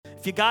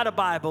If you got a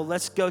Bible,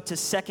 let's go to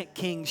 2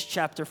 Kings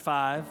chapter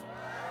 5.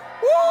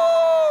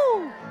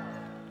 Woo!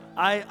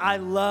 I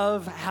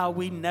love how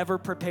we never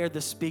prepared the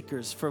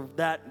speakers for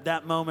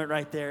that moment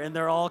right there, and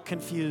they're all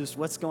confused.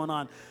 What's going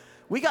on?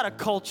 We got a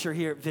culture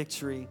here at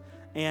Victory,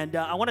 and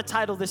I want to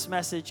title this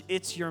message,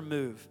 It's Your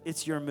Move.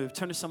 It's Your Move.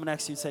 Turn to someone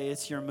next to you and say,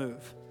 it's your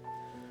move.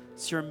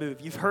 It's your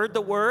move. You've heard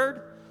the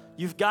word.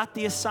 You've got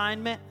the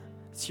assignment.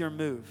 It's your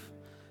move.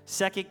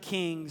 2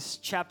 Kings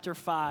chapter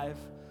 5.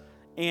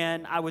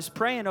 And I was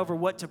praying over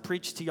what to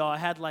preach to y'all. I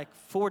had like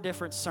 4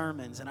 different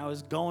sermons, and I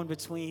was going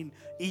between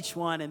each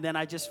one, and then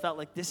I just felt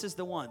like this is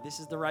the one.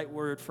 This is the right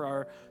word for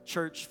our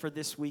church for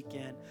this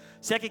weekend.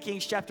 2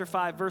 Kings chapter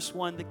 5, verse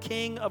 1, the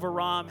king of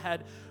Aram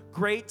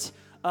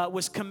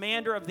was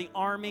commander of the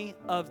army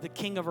of the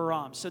king of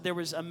Aram. So there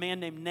was a man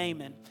named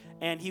Naaman,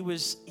 and he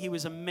was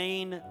a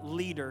main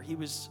leader. He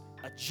was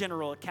a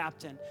general, a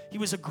captain. He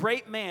was a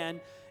great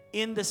man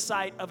in the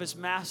sight of his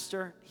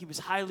master. He was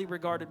highly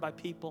regarded by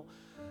people.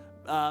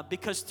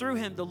 Because through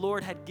him, the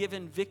Lord had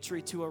given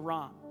victory to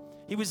Aram.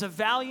 He was a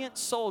valiant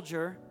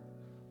soldier,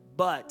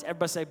 but,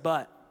 everybody say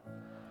but.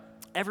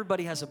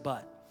 Everybody has a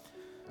but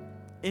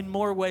in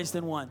more ways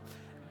than one.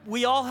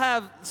 We all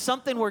have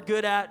something we're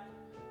good at,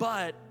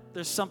 but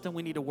there's something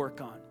we need to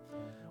work on.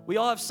 We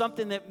all have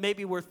something that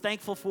maybe we're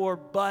thankful for,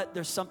 but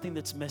there's something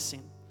that's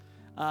missing.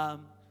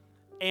 And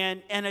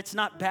it's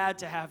not bad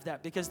to have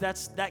that, because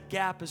that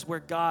gap is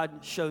where God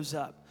shows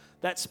up.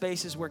 That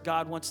space is where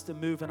God wants to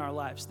move in our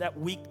lives. That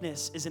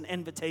weakness is an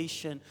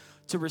invitation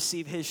to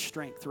receive His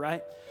strength,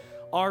 right?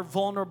 Our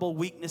vulnerable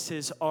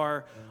weaknesses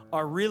are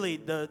really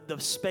the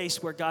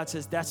space where God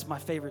says, that's my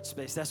favorite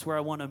space. That's where I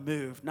want to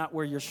move. Not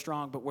where you're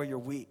strong, but where you're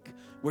weak,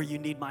 where you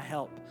need my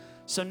help.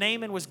 So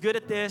Naaman was good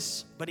at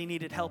this, but he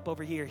needed help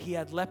over here. He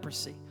had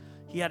leprosy.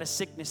 He had a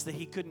sickness that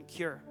he couldn't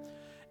cure.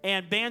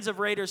 And bands of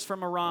raiders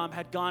from Aram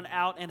had gone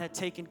out and had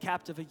taken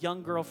captive a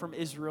young girl from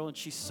Israel, and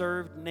she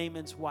served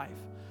Naaman's wife.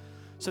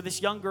 So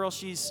this young girl,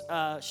 she's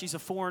a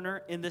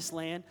foreigner in this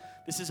land.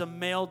 This is a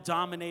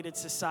male-dominated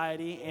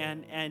society,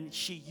 and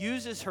she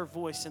uses her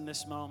voice in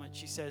this moment.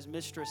 She says,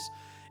 "Mistress,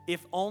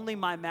 if only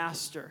my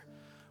master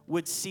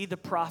would see the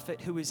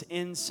prophet who is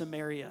in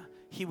Samaria,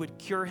 he would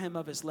cure him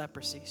of his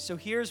leprosy." So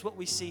here's what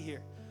we see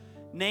here.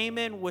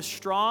 Naaman was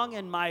strong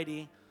and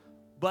mighty,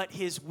 but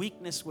his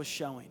weakness was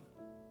showing.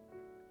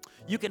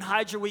 You can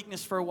hide your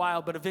weakness for a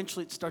while, but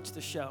eventually it starts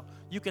to show.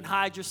 You can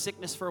hide your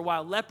sickness for a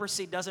while.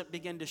 Leprosy doesn't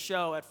begin to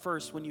show at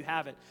first when you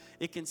have it.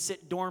 It can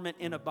sit dormant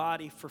in a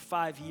body for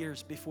 5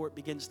 years before it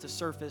begins to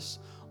surface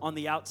on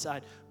the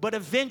outside. But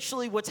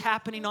eventually what's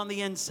happening on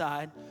the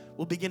inside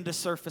will begin to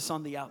surface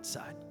on the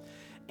outside.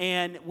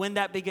 And when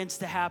that begins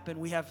to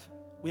happen, we have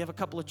a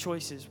couple of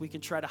choices. We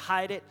can try to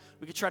hide it.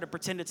 We can try to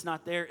pretend it's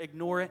not there,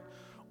 ignore it,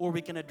 or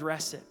we can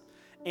address it.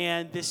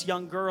 And this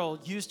young girl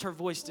used her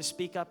voice to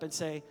speak up and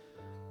say,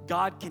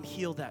 God can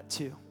heal that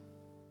too.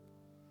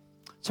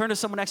 Turn to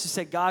someone next to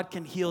say, God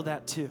can heal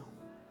that too.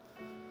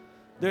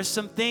 There's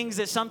some things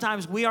that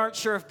sometimes we aren't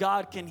sure if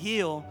God can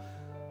heal.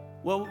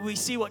 Well, we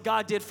see what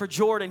God did for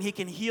Jordan. He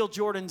can heal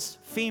Jordan's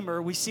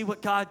femur. We see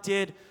what God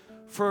did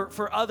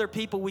for other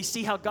people. We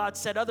see how God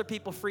set other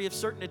people free of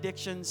certain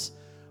addictions.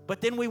 But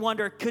then we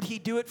wonder, could He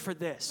do it for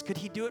this? Could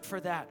He do it for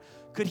that?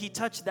 Could He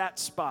touch that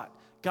spot?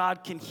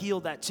 God can heal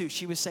that too.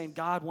 She was saying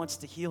God wants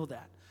to heal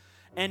that.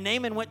 And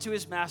Naaman went to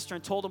his master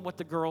and told him what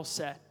the girl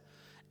said,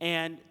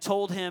 and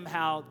told him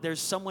how there's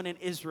someone in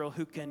Israel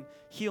who can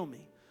heal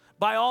me.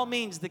 By all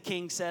means, the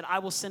king said, I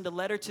will send a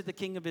letter to the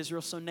king of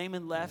Israel. So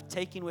Naaman left,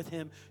 taking with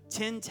him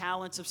 10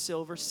 talents of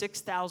silver,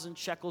 6,000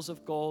 shekels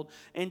of gold,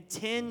 and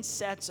 10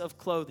 sets of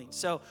clothing.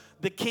 So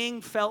the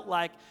king felt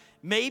like,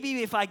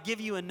 maybe if I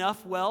give you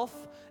enough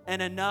wealth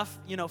and enough,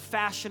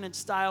 fashion and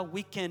style,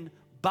 we can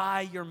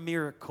buy your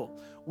miracle.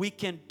 We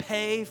can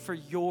pay for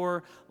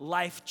your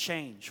life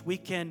change. We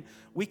can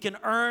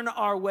earn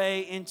our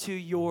way into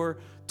your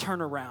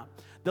turnaround.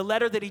 The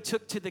letter that he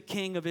took to the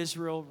king of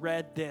Israel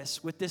read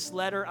this: with this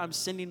letter, I'm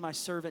sending my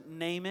servant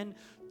Naaman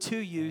to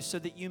you so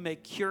that you may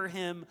cure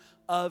him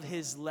of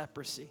his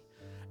leprosy.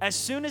 As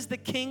soon as the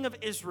king of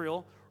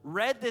Israel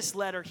read this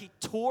letter, he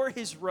tore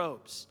his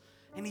robes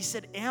and he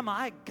said, am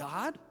I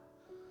God?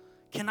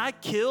 Can I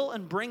kill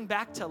and bring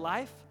back to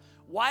life?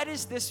 Why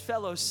does this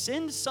fellow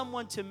send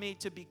someone to me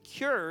to be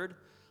cured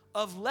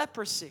of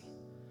leprosy?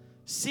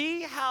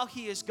 See how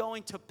he is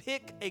going to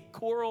pick a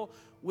quarrel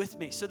with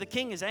me. So the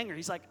king is angry.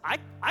 He's like,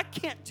 I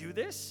can't do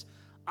this.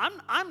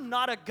 I'm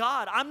not a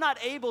God. I'm not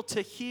able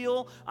to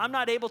heal. I'm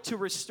not able to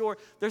restore.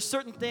 There's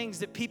certain things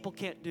that people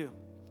can't do.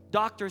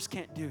 Doctors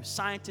can't do.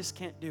 Scientists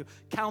can't do.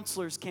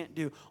 Counselors can't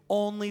do.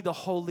 Only the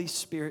Holy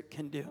Spirit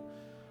can do.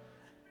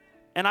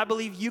 And I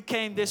believe you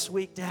came this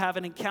week to have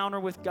an encounter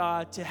with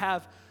God, to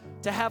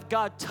have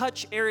God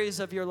touch areas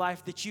of your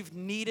life that you've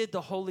needed the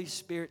Holy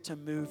Spirit to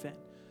move in,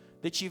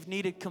 that you've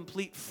needed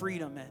complete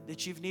freedom in,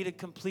 that you've needed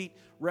complete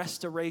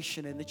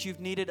restoration in, that you've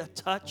needed a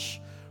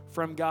touch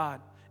from God.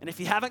 And if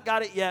you haven't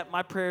got it yet,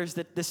 my prayer is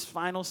that this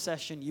final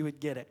session you would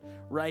get it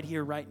right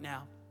here, right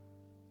now.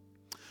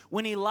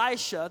 When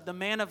Elisha, the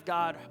man of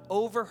God,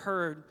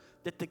 overheard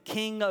that the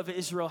king of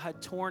Israel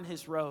had torn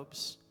his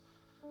robes,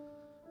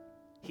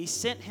 he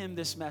sent him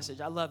this message.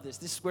 I love this.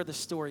 This is where the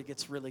story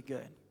gets really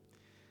good.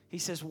 He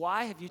says,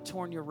 why have you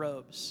torn your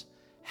robes?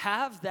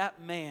 Have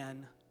that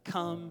man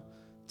come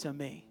to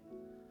me.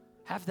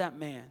 Have that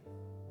man.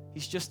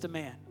 He's just a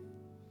man.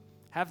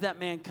 Have that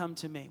man come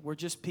to me. We're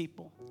just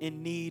people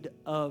in need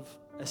of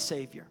a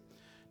Savior.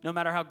 No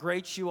matter how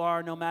great you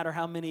are, no matter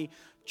how many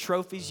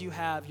trophies you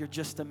have, you're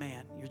just a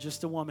man. You're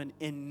just a woman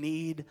in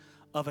need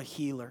of a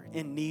healer,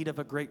 in need of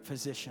a great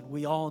physician.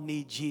 We all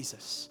need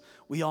Jesus.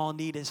 We all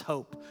need his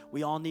hope.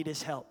 We all need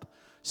his help.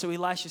 So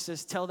Elisha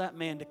says, tell that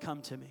man to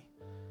come to me.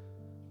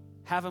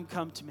 Have him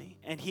come to me,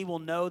 and he will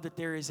know that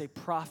there is a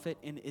prophet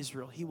in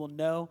Israel. He will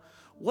know.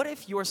 What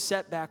if your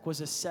setback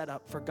was a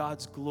setup for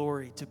God's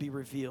glory to be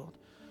revealed?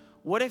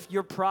 What if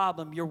your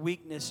problem, your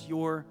weakness,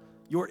 your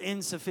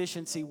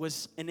insufficiency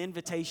was an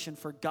invitation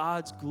for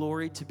God's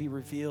glory to be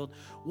revealed?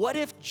 What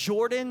if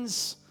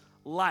Jordan's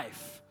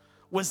life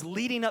was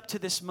leading up to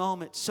this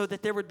moment so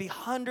that there would be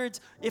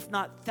hundreds, if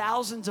not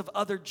thousands of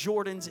other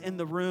Jordans in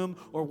the room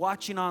or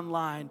watching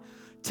online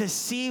to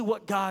see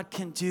what God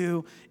can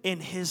do in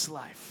his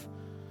life?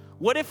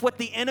 What if what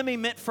the enemy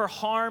meant for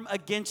harm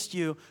against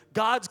you,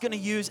 God's going to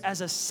use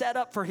as a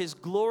setup for his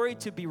glory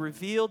to be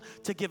revealed,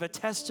 to give a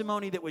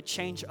testimony that would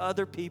change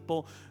other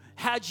people?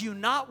 Had you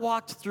not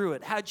walked through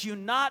it, had you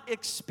not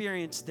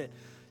experienced it.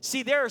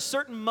 See, there are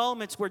certain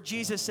moments where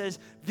Jesus says,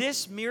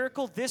 this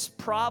miracle, this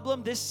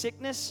problem, this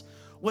sickness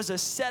was a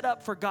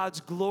setup for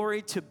God's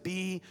glory to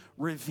be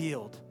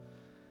revealed.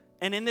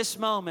 And in this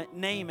moment,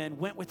 Naaman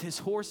went with his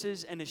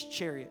horses and his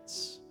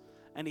chariots,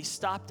 and he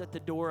stopped at the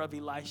door of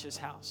Elisha's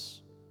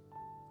house.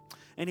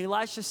 And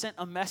Elisha sent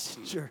a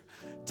messenger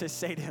to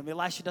say to him,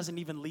 Elisha doesn't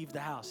even leave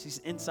the house. He's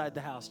inside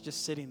the house,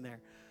 just sitting there.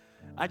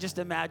 I just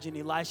imagine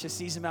Elisha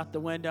sees him out the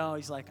window.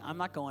 He's like, I'm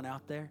not going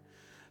out there.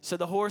 So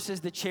the horses,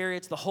 the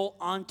chariots, the whole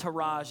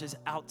entourage is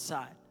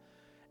outside.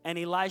 And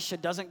Elisha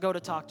doesn't go to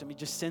talk to him. He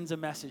just sends a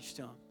message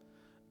to him.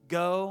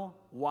 Go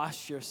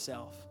wash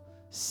yourself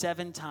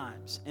 7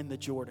 times in the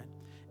Jordan,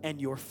 and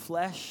your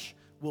flesh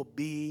will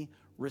be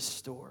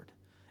restored,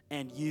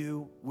 and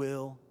you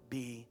will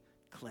be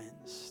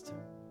cleansed.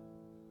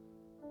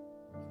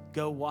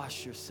 Go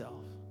wash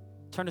yourself.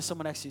 Turn to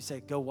someone next to you and say,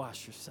 go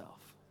wash yourself.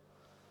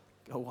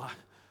 Go wash.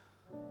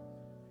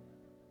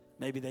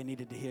 Maybe they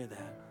needed to hear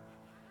that.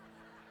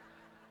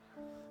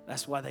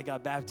 That's why they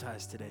got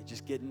baptized today,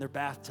 just getting their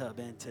bathtub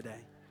in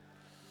today.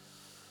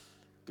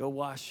 Go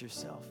wash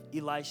yourself.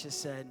 Elisha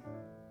said,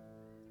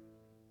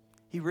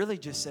 he really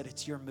just said,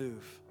 it's your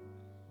move.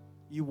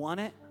 You want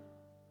it?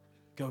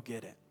 Go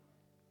get it.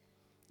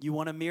 You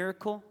want a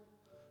miracle?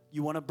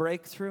 You want a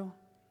breakthrough?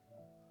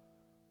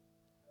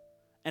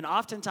 And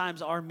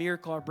oftentimes our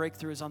miracle, our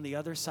breakthrough is on the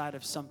other side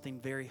of something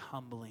very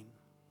humbling.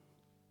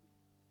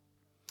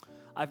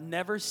 I've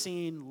never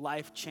seen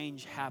life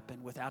change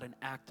happen without an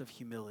act of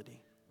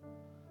humility.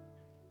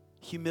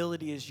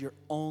 Humility is your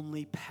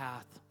only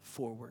path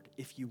forward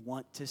if you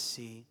want to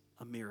see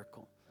a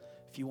miracle.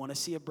 If you want to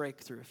see a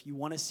breakthrough, if you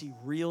want to see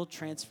real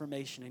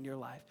transformation in your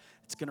life,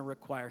 it's going to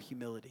require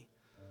humility.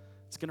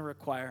 It's going to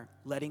require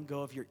letting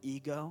go of your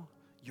ego,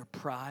 your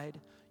pride,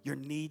 your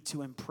need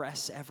to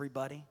impress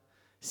everybody.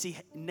 See,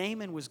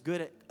 Naaman was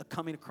good at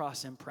coming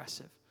across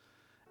impressive.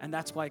 And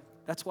that's why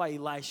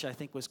Elisha, I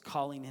think, was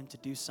calling him to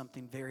do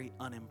something very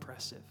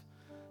unimpressive,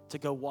 to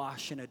go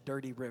wash in a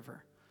dirty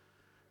river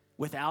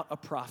without a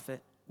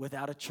prophet,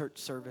 without a church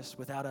service,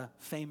 without a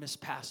famous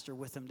pastor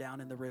with him down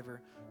in the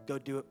river. Go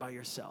do it by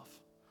yourself.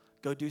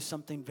 Go do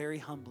something very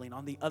humbling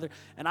on the other.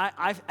 And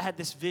I've had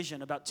this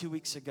vision about 2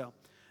 weeks ago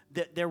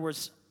that it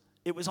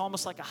was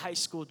almost like a high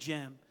school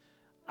gym.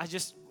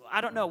 I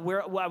don't know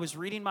where I was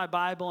reading my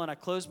Bible and I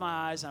closed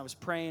my eyes and I was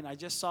praying. I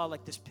just saw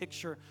like this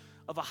picture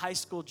of a high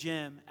school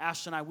gym.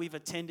 Ashton and I, we've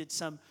attended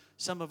some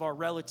of our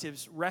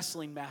relatives'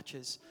 wrestling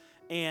matches.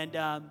 And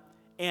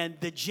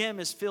the gym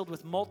is filled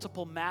with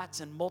multiple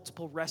mats and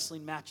multiple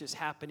wrestling matches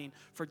happening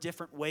for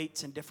different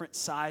weights and different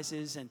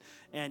sizes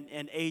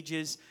and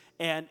ages.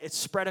 And it's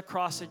spread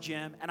across a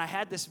gym. And I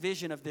had this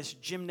vision of this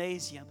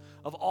gymnasium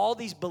of all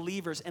these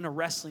believers in a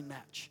wrestling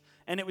match.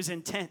 And it was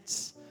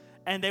intense.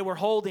 And they were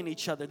holding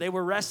each other. They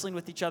were wrestling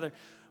with each other.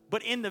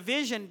 But in the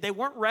vision, they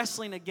weren't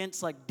wrestling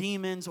against like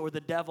demons or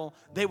the devil.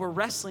 They were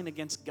wrestling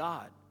against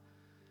God.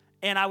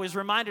 And I was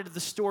reminded of the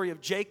story of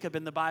Jacob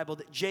in the Bible,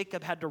 that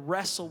Jacob had to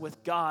wrestle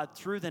with God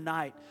through the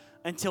night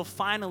until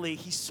finally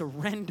he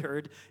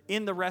surrendered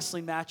in the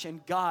wrestling match,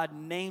 and God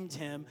named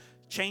him,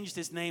 changed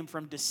his name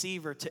from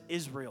deceiver to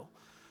Israel.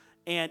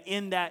 And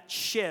in that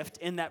shift,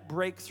 in that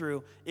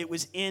breakthrough, it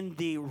was in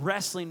the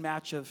wrestling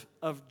match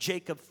of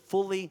Jacob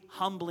fully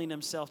humbling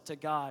himself to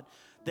God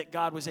that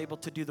God was able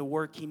to do the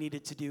work he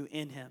needed to do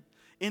in him.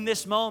 In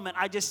this moment,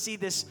 I just see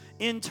this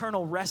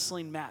internal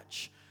wrestling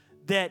match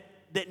that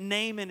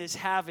Naaman is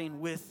having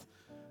with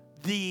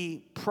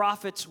the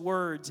prophet's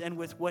words and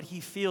with what he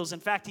feels. In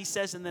fact, he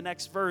says in the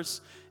next verse,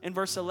 in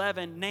verse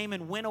 11,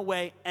 Naaman went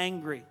away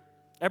angry.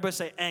 Everybody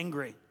say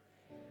angry.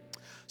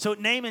 So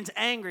Naaman's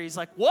angry. He's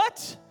like,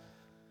 what?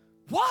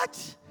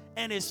 What?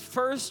 And his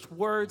first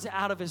words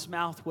out of his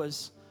mouth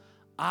was,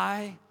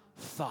 I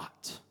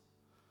thought.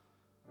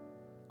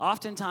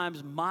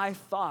 Oftentimes, my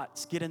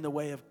thoughts get in the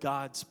way of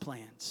God's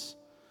plans.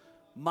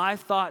 My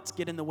thoughts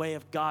get in the way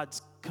of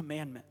God's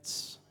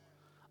commandments.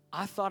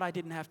 I thought I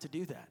didn't have to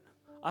do that.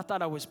 I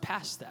thought I was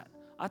past that.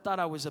 I thought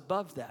I was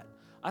above that.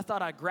 I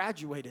thought I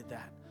graduated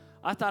that.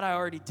 I thought I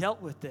already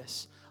dealt with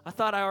this. I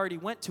thought I already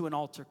went to an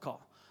altar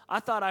call. I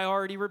thought I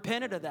already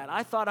repented of that.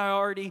 I thought I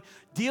already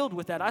dealt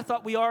with that. I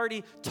thought we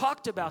already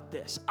talked about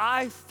this.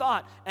 I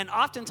thought, and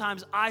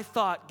oftentimes I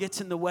thought gets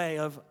in the way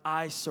of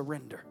I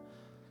surrender.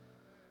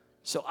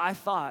 So I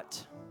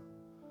thought,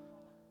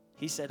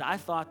 he said, I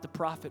thought the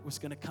prophet was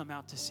going to come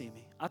out to see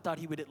me. I thought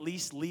he would at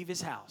least leave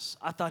his house.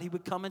 I thought he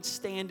would come and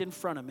stand in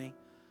front of me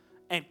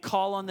and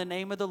call on the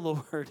name of the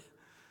Lord.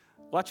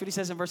 Watch what he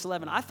says in verse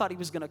 11. I thought he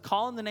was going to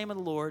call on the name of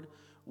the Lord,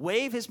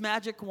 wave his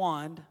magic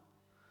wand,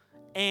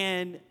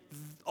 and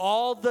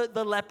all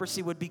the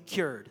leprosy would be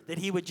cured. That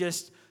he would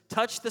just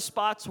touch the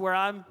spots where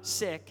I'm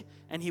sick,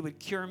 and he would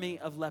cure me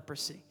of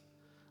leprosy.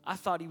 I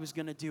thought he was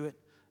going to do it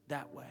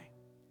that way.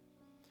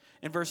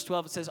 In verse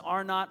 12, it says,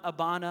 Are not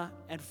Abana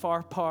and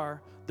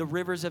Pharpar, the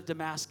rivers of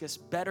Damascus,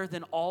 better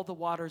than all the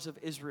waters of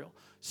Israel?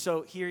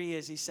 So here he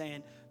is. He's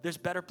saying, there's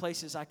better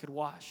places I could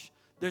wash.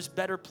 There's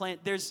better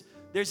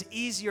there's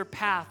easier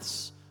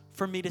paths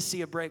for me to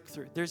see a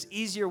breakthrough. There's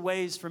easier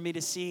ways for me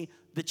to see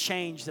the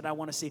change that I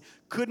want to see.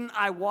 Couldn't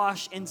I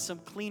wash in some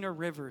cleaner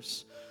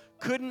rivers?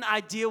 Couldn't I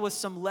deal with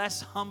some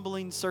less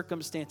humbling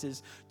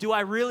circumstances? Do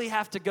I really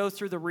have to go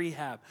through the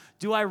rehab?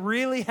 Do I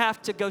really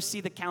have to go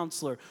see the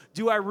counselor?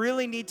 Do I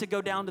really need to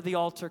go down to the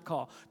altar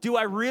call? Do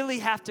I really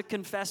have to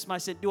confess my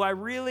sin?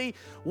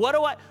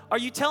 Are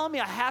you telling me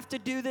I have to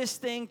do this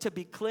thing to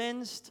be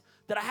cleansed?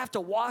 That I have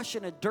to wash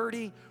in a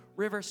dirty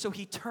river? So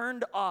he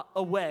turned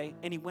away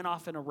and he went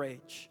off in a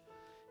rage.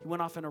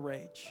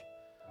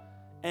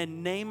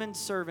 And Naaman's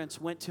servants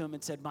went to him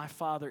and said, My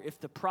father, if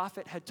the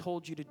prophet had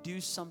told you to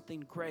do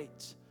something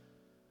great,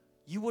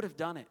 you would have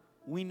done it.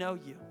 We know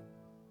you.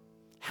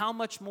 How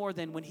much more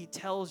then when he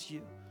tells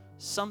you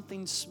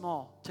something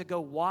small, to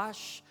go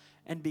wash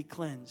and be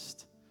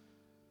cleansed?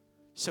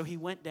 So he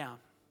went down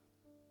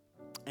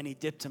and he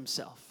dipped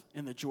himself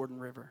in the Jordan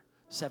River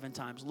 7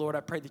 times. Lord, I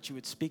pray that you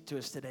would speak to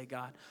us today,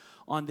 God,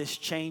 on this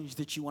change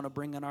that you want to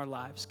bring in our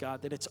lives,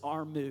 God, that it's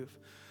our move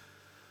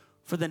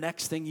for the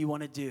next thing you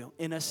want to do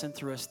in us and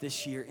through us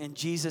this year. In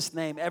Jesus'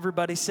 name,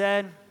 everybody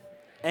said,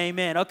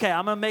 amen. Okay,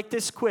 I'm going to make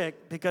this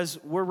quick because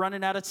we're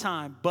running out of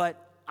time, but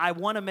I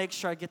want to make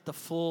sure I get the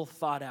full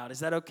thought out.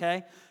 Is that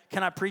okay?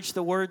 Can I preach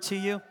the word to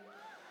you?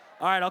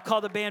 All right, I'll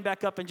call the band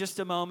back up in just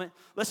a moment.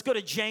 Let's go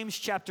to James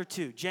chapter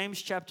 2.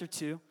 James chapter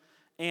 2.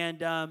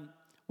 And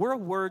we're a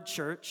word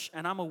church,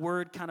 and I'm a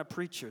word kind of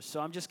preacher.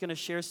 So I'm just going to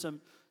share some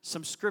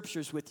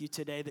scriptures with you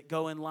today that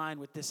go in line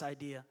with this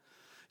idea.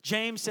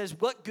 James says,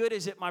 What good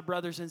is it, my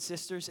brothers and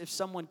sisters, if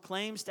someone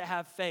claims to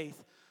have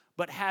faith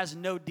but has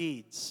no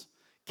deeds?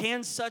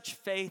 Can such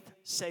faith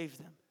save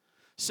them?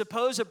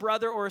 Suppose a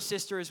brother or a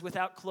sister is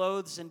without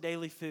clothes and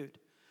daily food,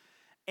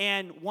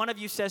 and one of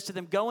you says to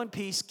them, Go in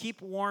peace,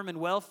 keep warm and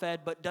well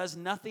fed, but does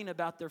nothing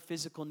about their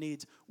physical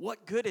needs.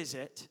 What good is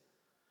it?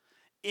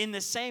 In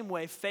the same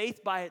way,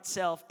 faith by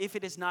itself, if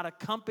it is not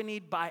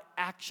accompanied by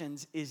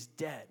actions, is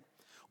dead.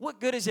 What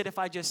good is it if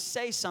I just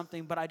say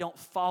something, but I don't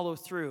follow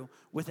through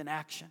with an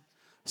action?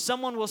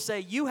 Someone will say,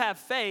 You have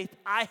faith,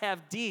 I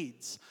have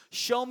deeds.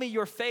 Show me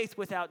your faith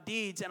without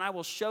deeds, and I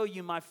will show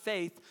you my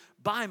faith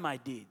by my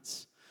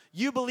deeds.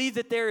 You believe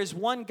that there is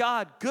one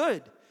God,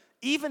 good.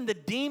 Even the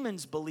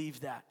demons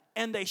believe that,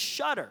 and they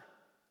shudder.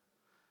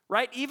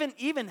 Right?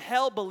 Even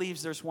hell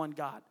believes there's one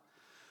God.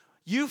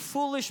 You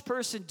foolish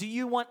person, do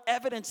you want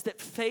evidence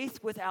that faith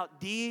without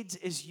deeds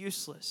is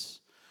useless?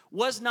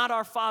 Was not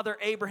our father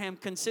Abraham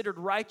considered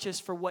righteous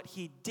for what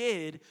he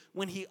did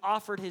when he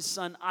offered his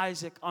son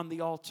Isaac on the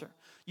altar?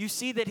 You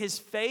see that his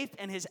faith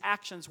and his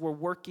actions were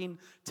working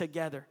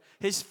together.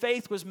 His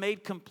faith was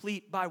made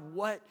complete by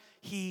what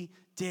he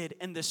did.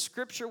 And the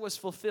scripture was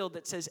fulfilled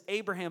that says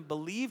Abraham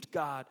believed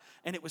God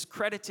and it was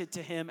credited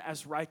to him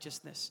as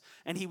righteousness.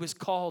 And he was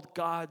called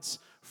God's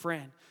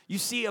friend. You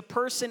see, a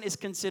person is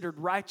considered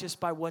righteous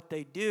by what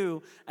they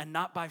do and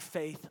not by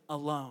faith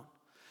alone.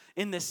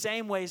 In the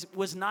same ways,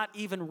 was not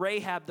even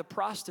Rahab the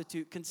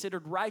prostitute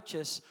considered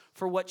righteous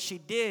for what she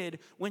did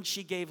when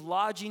she gave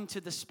lodging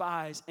to the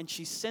spies and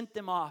she sent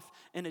them off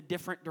in a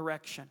different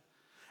direction.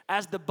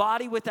 As the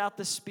body without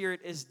the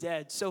spirit is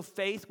dead, so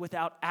faith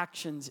without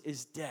actions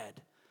is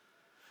dead.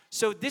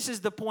 So this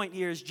is the point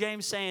here, is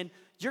James saying,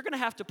 you're going to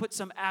have to put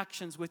some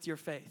actions with your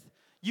faith.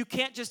 You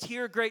can't just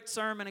hear a great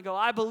sermon and go,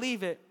 I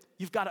believe it.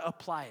 You've got to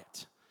apply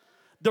it.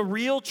 The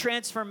real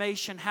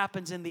transformation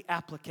happens in the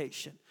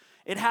application.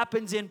 It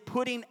happens in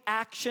putting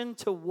action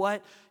to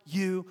what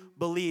you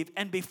believe.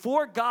 And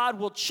before God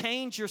will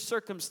change your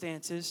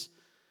circumstances,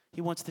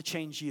 He wants to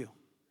change you.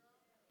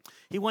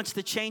 He wants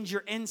to change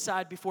your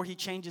inside before He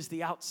changes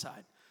the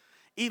outside.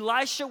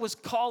 Elisha was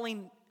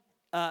calling,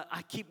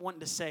 I keep wanting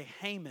to say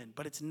Haman,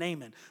 but it's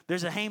Naaman.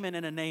 There's a Haman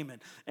and a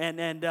Naaman.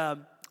 And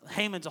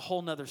Haman's a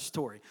whole nother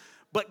story.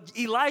 But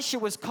Elisha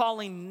was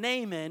calling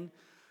Naaman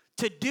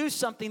to do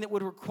something that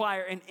would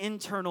require an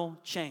internal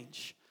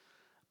change.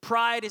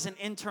 Pride is an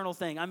internal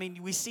thing. I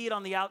mean, we see it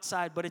on the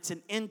outside, but it's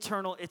an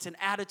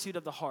attitude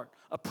of the heart,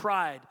 a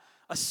pride,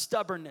 a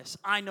stubbornness.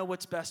 I know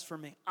what's best for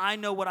me. I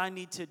know what I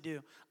need to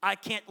do. I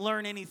can't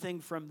learn anything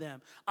from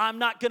them. I'm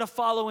not going to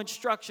follow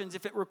instructions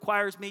if it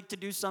requires me to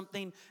do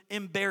something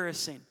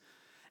embarrassing.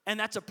 And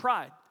that's a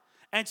pride.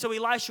 And so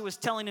Elisha was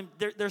telling him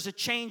there's a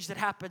change that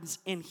happens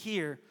in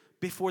here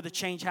before the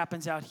change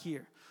happens out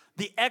here.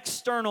 The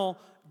external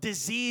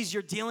disease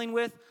you're dealing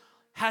with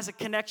has a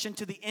connection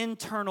to the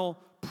internal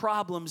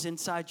problems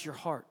inside your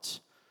heart.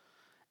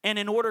 And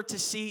in order to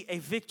see a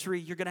victory,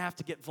 you're going to have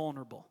to get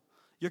vulnerable.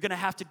 You're going to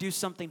have to do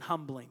something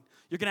humbling.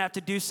 You're going to have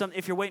to do something.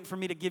 If you're waiting for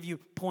me to give you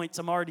points,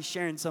 I'm already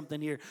sharing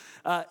something here.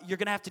 You're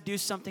going to have to do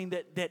something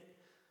that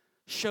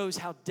shows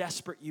how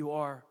desperate you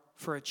are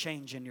for a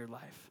change in your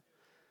life.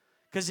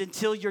 Because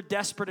until you're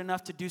desperate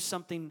enough to do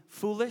something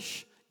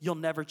foolish, you'll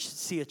never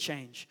see a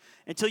change.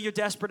 Until you're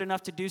desperate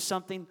enough to do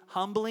something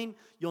humbling,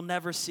 you'll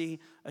never see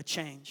a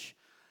change.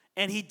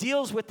 And he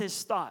deals with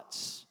his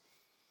thoughts.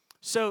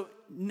 So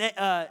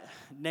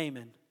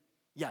Naaman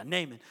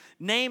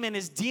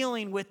is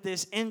dealing with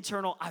this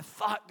internal, I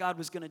thought God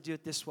was going to do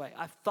it this way.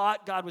 I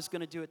thought God was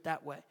going to do it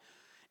that way.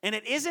 And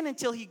it isn't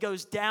until he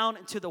goes down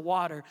into the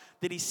water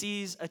that he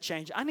sees a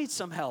change. I need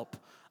some help.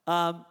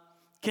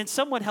 Can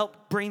someone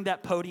help bring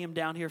that podium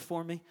down here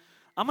for me?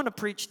 I'm going to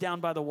preach down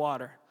by the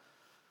water.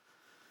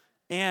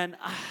 And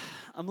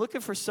I'm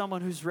looking for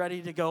someone who's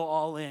ready to go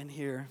all in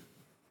here.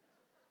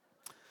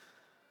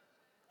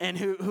 And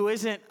who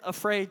isn't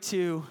afraid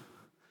to,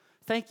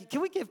 thank you.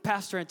 Can we give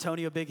Pastor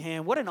Antonio a big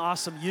hand? What an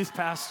awesome youth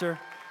pastor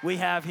we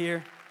have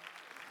here.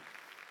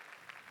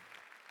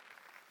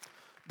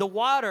 The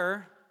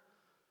water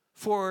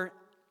for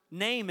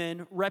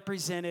Naaman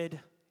represented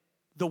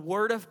the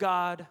Word of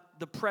God,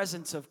 the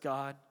presence of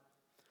God,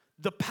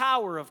 the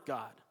power of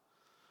God,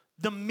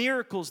 the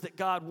miracles that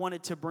God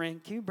wanted to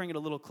bring. Can you bring it a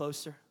little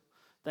closer?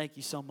 Thank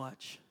you so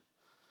much.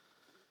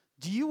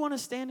 Do you want to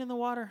stand in the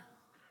water?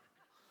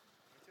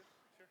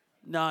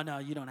 No,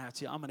 you don't have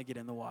to. I'm going to get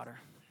in the water.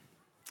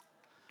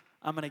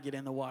 I'm going to get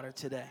in the water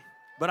today.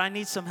 But I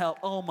need some help.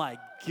 Oh my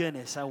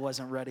goodness, I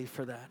wasn't ready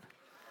for that.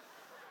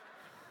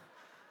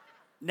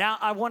 Now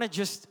I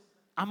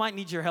might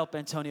need your help,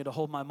 Antonio, to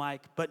hold my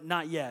mic, but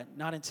not yet.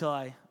 Not until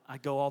I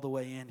go all the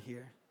way in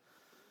here.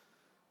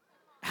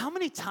 How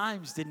many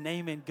times did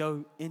Naaman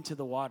go into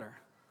the water?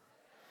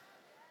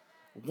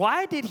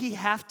 Why did he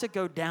have to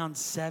go down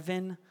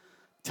 7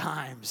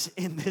 times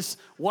in this?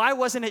 Why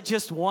wasn't it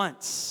just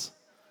once?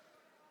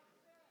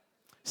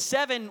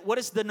 7, what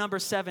does the number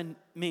 7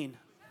 mean?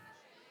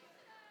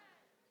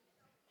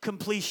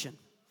 Completion.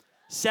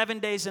 7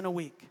 days in a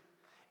week.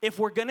 If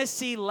we're going to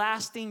see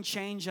lasting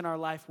change in our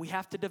life, we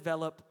have to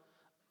develop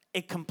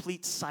a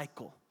complete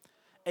cycle.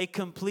 A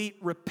complete,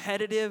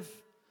 repetitive,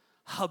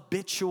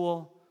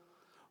 habitual.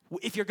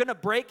 If you're going to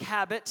break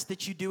habits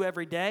that you do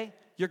every day,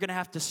 you're going to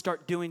have to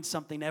start doing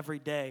something every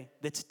day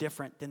that's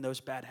different than those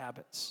bad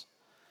habits.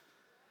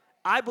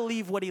 I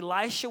believe what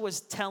Elisha was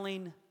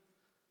telling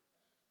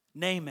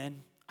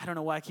Naaman, I don't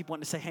know why I keep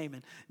wanting to say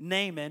Haman,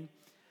 Naaman,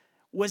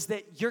 was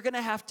that you're going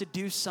to have to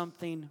do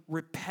something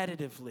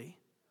repetitively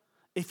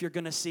if you're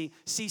going to see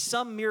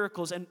some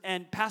miracles.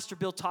 And Pastor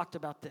Bill talked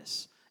about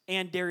this,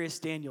 and Darius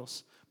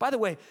Daniels. By the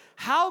way,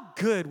 how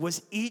good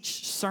was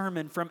each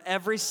sermon from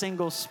every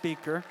single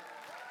speaker?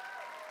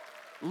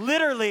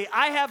 Literally,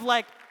 I have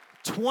like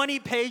 20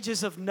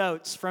 pages of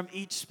notes from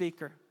each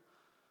speaker.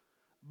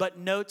 But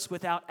notes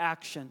without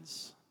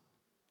actions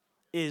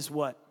is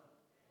what?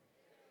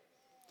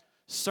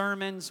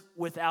 Sermons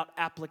without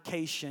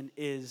application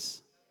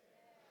is,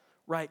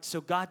 right?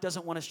 So God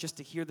doesn't want us just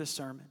to hear the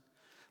sermon.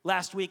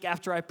 Last week,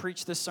 after I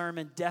preached the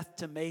sermon, Death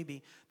to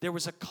Maybe, there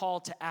was a call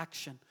to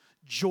action.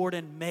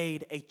 Jordan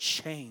made a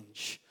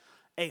change,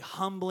 a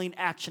humbling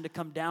action to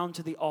come down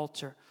to the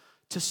altar,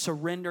 to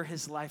surrender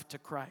his life to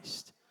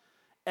Christ.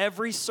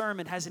 Every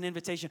sermon has an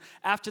invitation.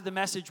 After the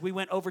message, we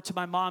went over to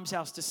my mom's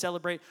house to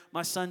celebrate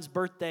my son's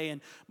birthday,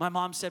 and my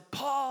mom said,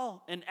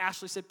 Paul, and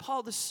Ashley said,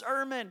 Paul, the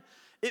sermon,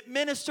 it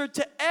ministered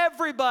to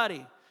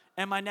everybody.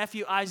 And my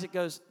nephew Isaac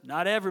goes,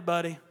 not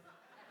everybody.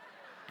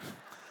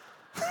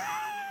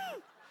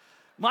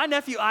 My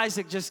nephew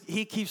Isaac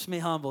he keeps me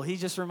humble. He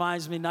just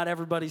reminds me not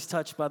everybody's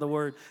touched by the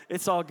word.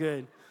 It's all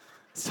good.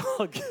 It's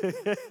all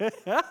good.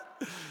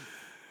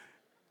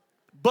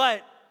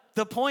 But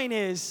the point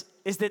is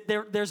that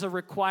there's a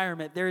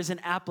requirement. There is an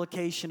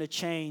application, a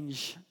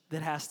change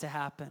that has to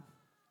happen.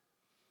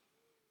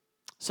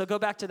 So go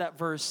back to that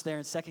verse there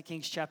in 2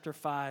 Kings chapter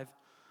 5,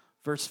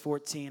 verse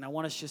 14. I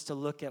want us just to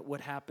look at what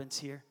happens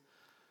here.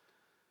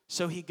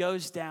 So he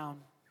goes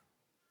down.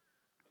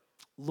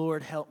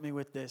 Lord, help me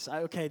with this.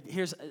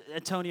 Here's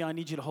Antonio, I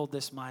need you to hold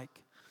this mic.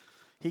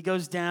 He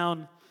goes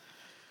down.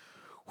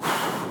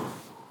 I'm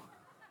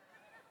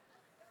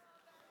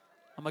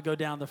going to go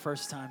down the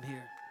first time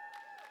here.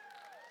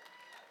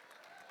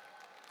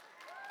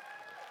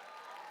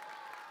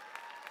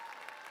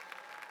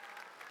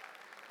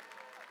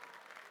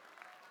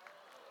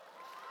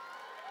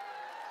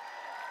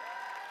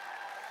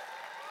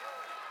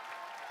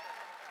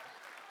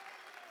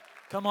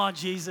 Come on,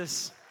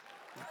 Jesus.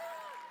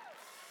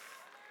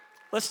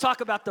 Let's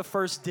talk about the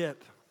first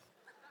dip.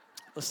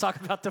 Let's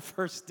talk about the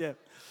first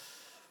dip.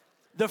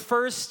 The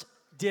first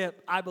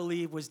dip, I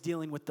believe, was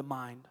dealing with the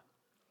mind.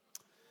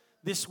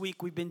 This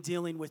week, we've been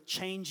dealing with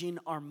changing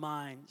our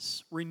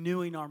minds,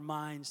 renewing our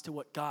minds to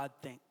what God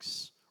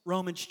thinks.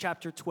 Romans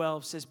chapter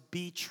 12 says,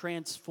 be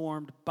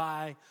transformed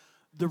by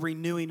the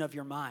renewing of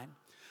your mind.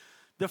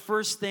 The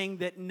first thing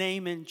that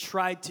Naaman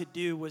tried to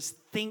do was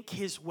think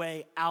his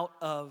way out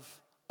of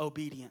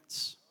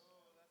obedience.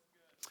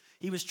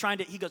 He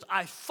goes,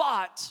 I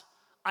thought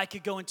I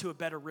could go into a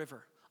better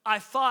river. I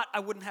thought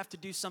I wouldn't have to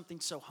do something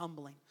so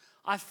humbling.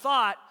 I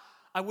thought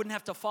I wouldn't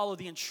have to follow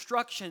the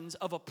instructions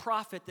of a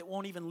prophet that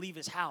won't even leave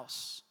his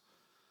house.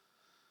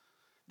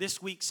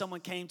 This week,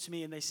 someone came to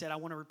me and they said, I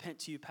want to repent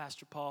to you,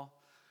 Pastor Paul,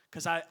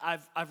 because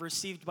I've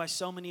received by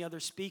so many other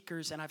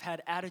speakers and I've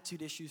had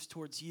attitude issues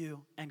towards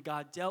you. And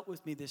God dealt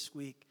with me this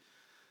week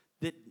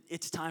that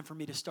it's time for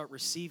me to start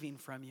receiving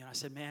from you. And I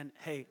said, man,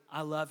 hey,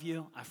 I love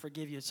you. I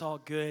forgive you. It's all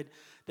good.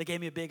 They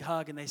gave me a big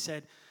hug and they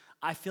said,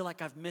 I feel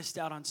like I've missed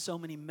out on so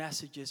many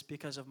messages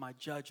because of my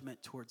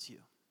judgment towards you.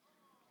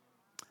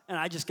 And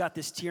I just got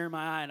this tear in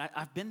my eye, and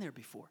I've been there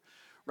before,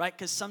 right?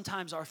 Because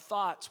sometimes our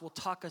thoughts will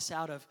talk us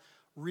out of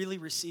really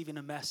receiving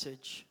a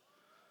message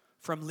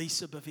from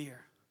Lisa Bevere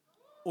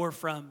or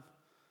from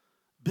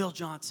Bill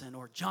Johnson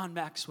or John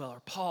Maxwell or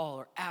Paul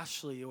or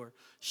Ashley or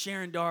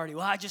Sharon Doherty.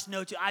 Well, I just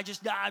know too. I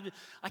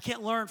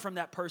can't learn from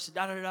that person.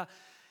 Da, da, da.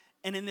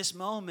 And in this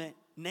moment,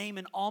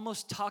 Naaman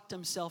almost talked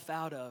himself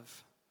out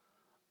of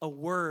a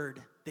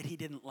word that he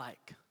didn't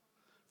like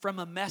from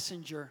a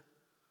messenger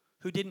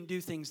who didn't do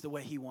things the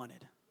way he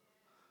wanted.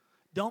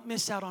 Don't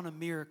miss out on a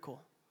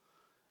miracle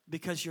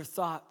because your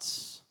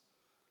thoughts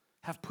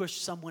have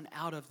pushed someone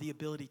out of the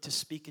ability to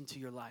speak into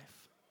your life.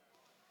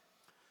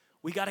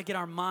 We got to get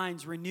our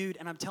minds renewed,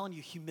 and I'm telling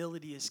you,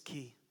 humility is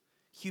key.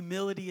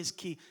 Humility is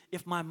key.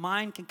 If my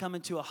mind can come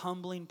into a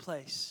humbling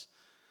place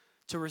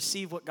to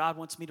receive what God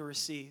wants me to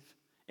receive,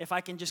 if I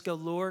can just go,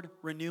 Lord,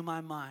 renew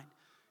my mind.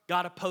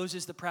 God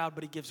opposes the proud,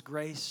 but he gives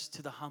grace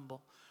to the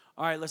humble.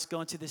 All right, let's go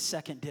into this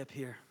second dip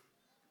here.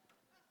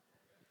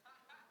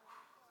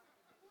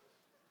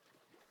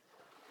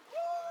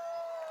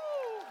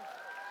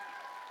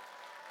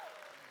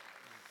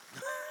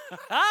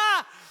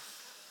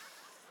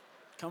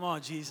 Come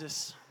on,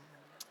 Jesus.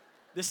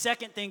 The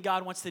second thing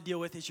God wants to deal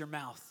with is your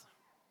mouth.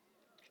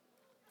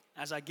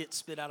 As I get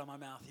spit out of my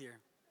mouth here.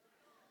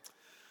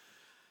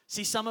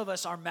 See, some of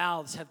us, our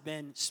mouths have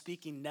been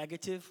speaking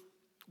negative.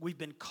 We've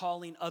been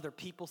calling other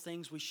people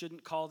things we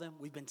shouldn't call them.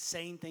 We've been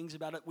saying things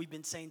about it. We've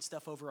been saying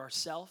stuff over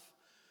ourselves.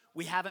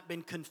 We haven't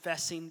been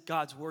confessing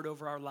God's word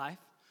over our life.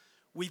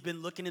 We've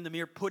been looking in the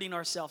mirror, putting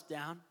ourselves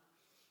down.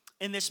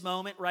 In this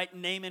moment, right,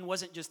 Naaman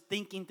wasn't just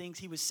thinking things,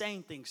 he was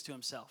saying things to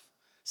himself.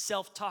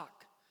 Self-talk.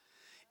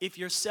 If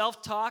your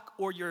self-talk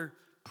or your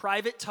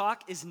private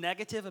talk is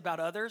negative about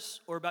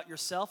others or about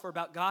yourself or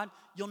about God,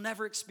 you'll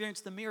never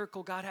experience the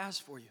miracle God has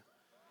for you.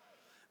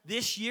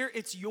 This year,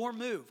 it's your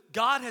move.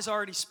 God has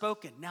already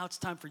spoken. Now it's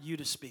time for you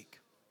to speak.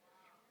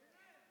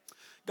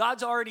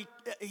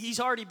 He's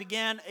already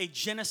began a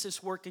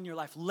Genesis work in your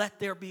life. Let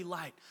there be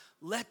light.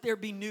 Let there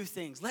be new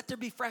things. Let there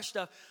be fresh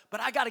stuff.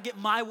 But I got to get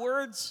my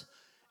words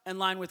in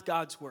line with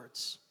God's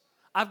words.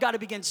 I've got to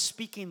begin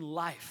speaking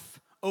life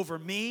over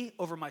me,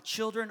 over my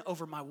children,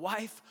 over my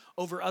wife,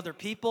 over other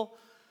people.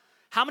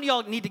 How many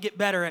of y'all need to get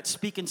better at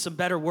speaking some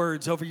better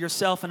words over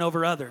yourself and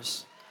over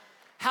others?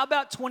 How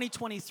about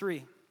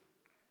 2023?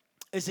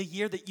 Is a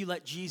year that you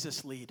let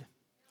Jesus lead.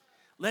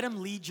 Let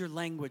him lead your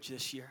language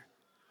this year.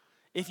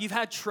 If you've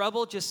had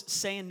trouble just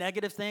saying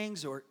negative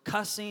things or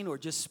cussing or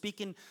just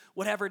speaking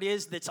whatever it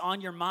is that's on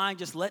your mind,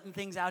 just letting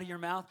things out of your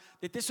mouth,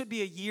 that this would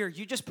be a year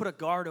you just put a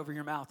guard over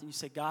your mouth and you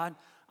say, God,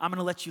 I'm going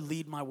to let you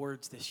lead my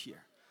words this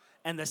year.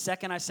 And the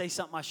second I say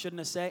something I shouldn't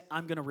have said,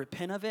 I'm going to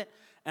repent of it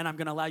and I'm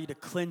going to allow you to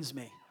cleanse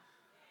me.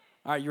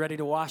 All right, you ready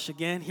to wash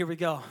again? Here we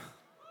go.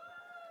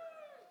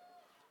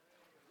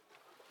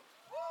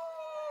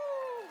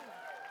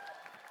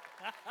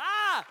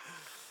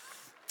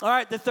 All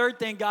right, the third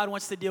thing God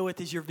wants to deal with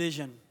is your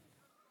vision.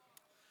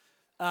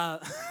 Y'all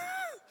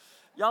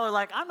are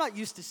like, I'm not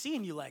used to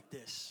seeing you like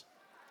this.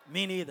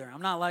 Me neither.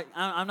 I'm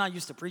not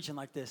used to preaching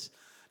like this.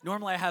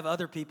 Normally I have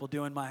other people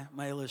doing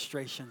my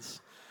illustrations.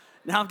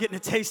 Now I'm getting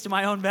a taste of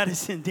my own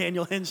medicine,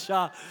 Daniel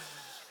Henshaw.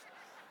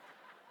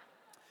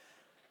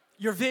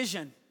 Your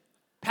vision.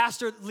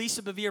 Pastor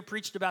Lisa Bevere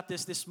preached about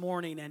this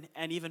morning,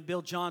 and even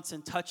Bill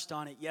Johnson touched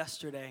on it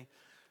yesterday.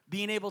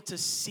 Being able to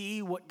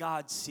see what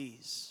God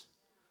sees.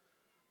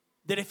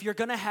 That if you're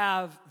going to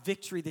have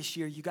victory this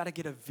year, you got to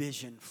get a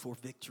vision for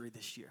victory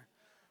this year.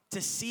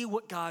 To see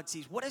what God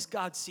sees. What does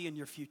God see in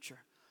your future?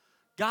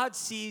 God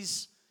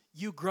sees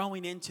you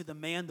growing into the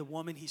man, the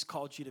woman he's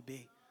called you to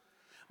be.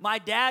 My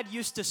dad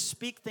used to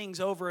speak things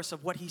over us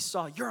of what he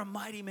saw. You're a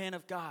mighty man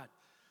of God.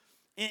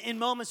 In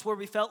moments where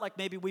we felt like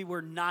maybe we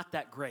were not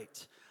that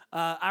great.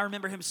 I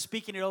remember him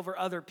speaking it over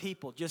other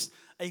people. Just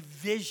a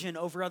vision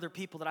over other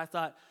people that I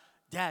thought,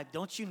 Dad,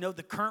 don't you know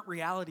the current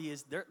reality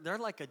is they're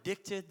like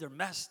addicted, they're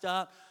messed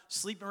up,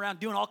 sleeping around,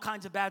 doing all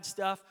kinds of bad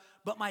stuff.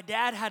 But my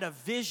dad had a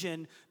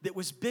vision that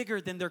was bigger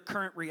than their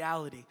current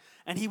reality.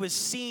 And he was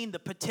seeing the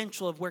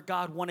potential of where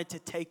God wanted to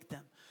take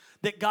them.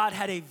 That God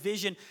had a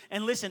vision.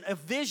 And listen, a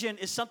vision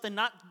is something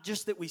not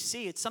just that we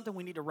see, it's something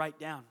we need to write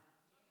down.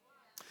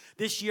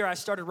 This year I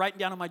started writing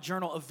down in my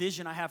journal a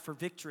vision I have for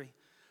Victory.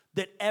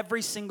 That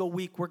every single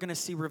week we're going to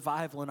see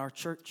revival in our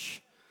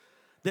church.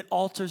 That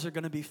altars are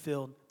going to be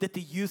filled, that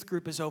the youth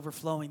group is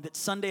overflowing, that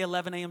Sunday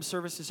 11 a.m.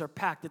 services are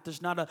packed, that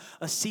there's not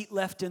a seat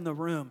left in the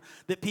room,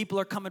 that people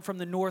are coming from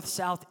the north,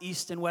 south,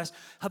 east, and west.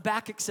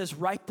 Habakkuk says,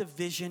 write the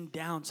vision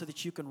down so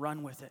that you can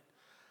run with it.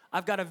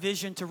 I've got a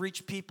vision to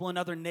reach people in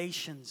other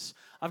nations.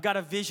 I've got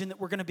a vision that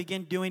we're going to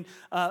begin doing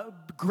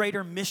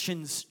greater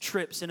missions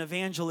trips and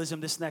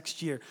evangelism this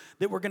next year.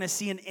 That we're going to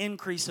see an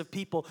increase of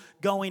people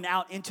going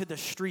out into the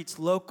streets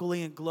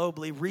locally and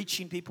globally,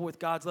 reaching people with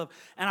God's love.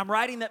 And I'm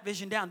writing that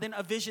vision down. Then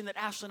a vision that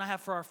Ashley and I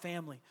have for our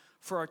family,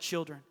 for our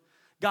children.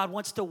 God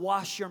wants to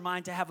wash your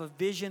mind to have a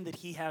vision that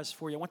He has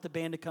for you. I want the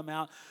band to come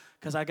out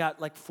because I got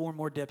like 4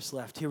 more dips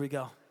left. Here we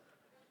go.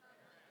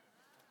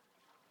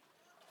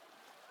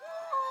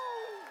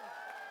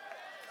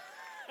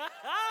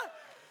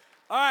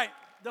 All right,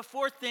 the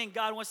fourth thing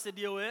God wants to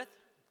deal with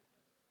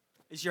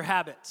is your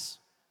habits.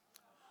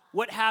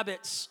 What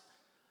habits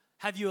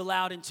have you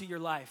allowed into your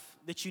life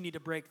that you need to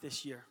break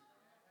this year?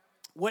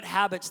 What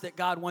habits that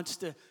God wants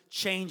to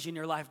change in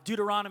your life?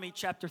 Deuteronomy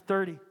chapter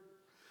 30,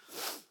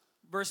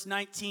 verse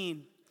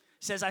 19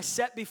 says, I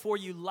set before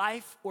you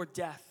life or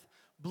death,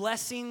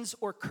 blessings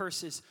or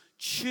curses.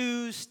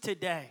 Choose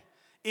today.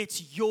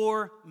 It's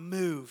your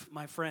move,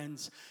 my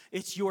friends.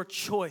 It's your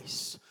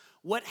choice.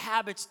 What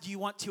habits do you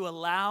want to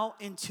allow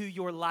into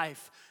your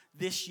life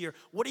this year?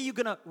 What are you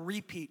going to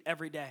repeat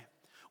every day?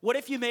 What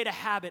if you made a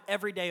habit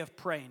every day of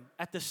praying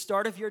at the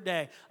start of your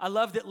day? I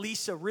love that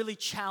Lisa really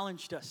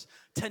challenged us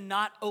to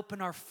not open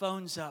our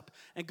phones up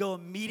and go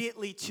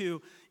immediately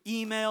to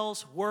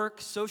emails, work,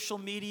 social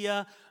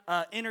media,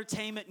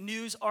 entertainment,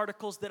 news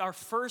articles, that our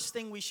first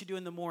thing we should do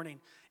in the morning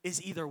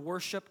is either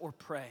worship or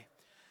pray.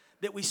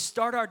 That we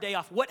start our day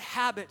off. What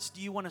habits do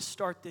you want to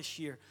start this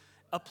year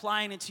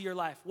applying into your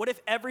life? What if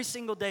every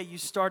single day you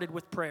started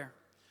with prayer?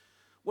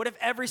 What if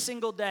every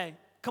single day,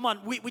 come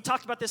on, we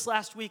talked about this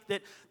last week,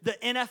 that the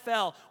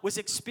NFL was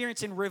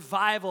experiencing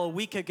revival a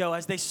week ago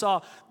as they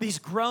saw these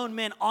grown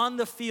men on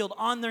the field,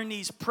 on their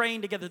knees,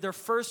 praying together. Their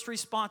first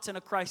response in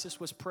a crisis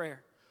was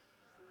prayer.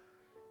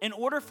 In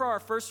order for our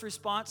first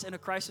response in a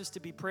crisis to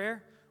be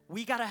prayer,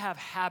 we got to have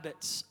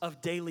habits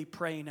of daily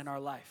praying in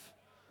our life.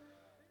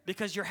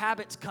 Because your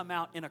habits come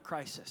out in a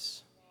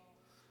crisis.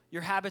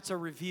 Your habits are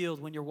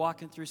revealed when you're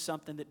walking through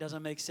something that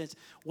doesn't make sense.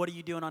 What are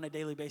you doing on a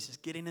daily basis?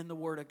 Getting in the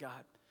Word of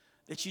God.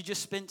 That you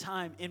just spend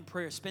time in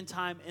prayer. Spend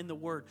time in the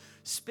Word.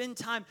 Spend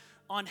time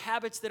on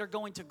habits that are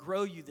going to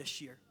grow you this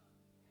year.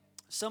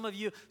 Some of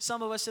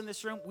us in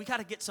this room, we got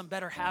to get some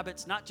better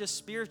habits, not just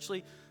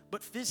spiritually,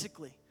 but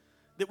physically.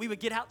 That we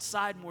would get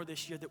outside more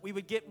this year. That we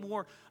would get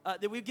more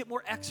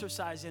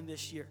exercise in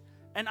this year.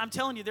 And I'm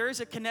telling you, there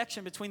is a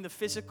connection between the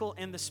physical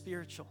and the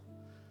spiritual.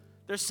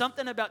 There's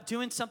something about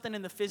doing something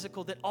in the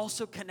physical that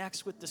also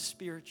connects with the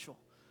spiritual.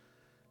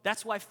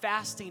 That's why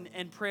fasting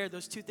and prayer,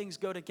 those two things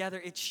go together.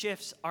 It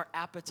shifts our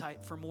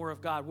appetite for more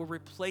of God. We're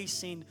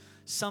replacing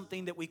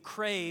something that we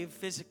crave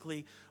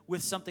physically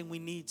with something we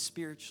need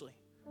spiritually.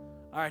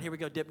 All right, here we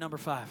go. Dip number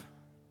 5.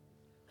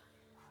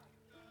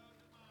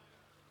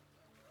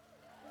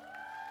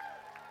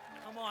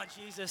 Come on,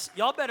 Jesus.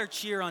 Y'all better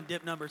cheer on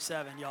dip number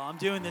 7, y'all. I'm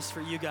doing this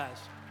for you guys.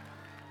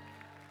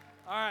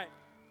 All right.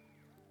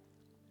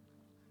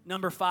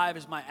 Number 5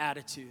 is my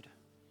attitude.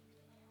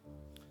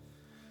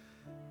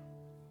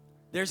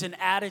 There's an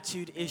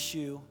attitude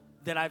issue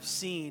that I've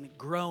seen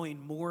growing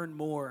more and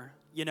more.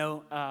 You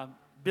know,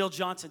 Bill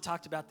Johnson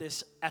talked about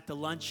this at the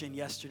luncheon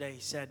yesterday.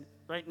 He said,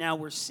 right now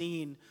we're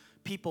seeing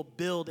people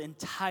build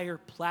entire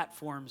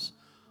platforms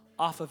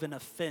off of an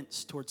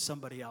offense towards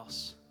somebody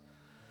else.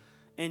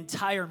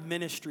 Entire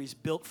ministries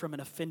built from an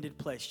offended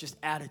place, just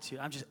attitude.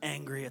 I'm just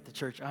angry at the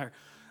church.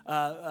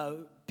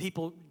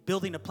 People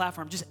building a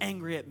platform, just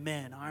angry at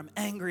men, or I'm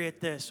angry at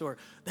this, or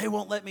they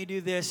won't let me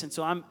do this.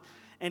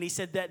 And he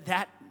said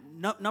that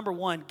number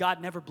one,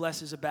 God never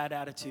blesses a bad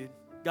attitude.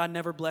 God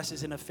never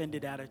blesses an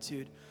offended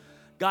attitude.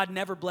 God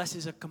never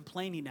blesses a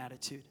complaining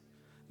attitude.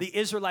 The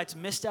Israelites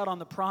missed out on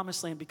the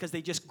promised land because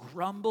they just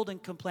grumbled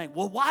and complained.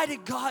 Well, why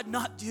didn't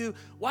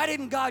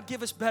God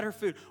give us better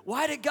food?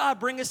 Why did God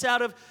bring us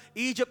out of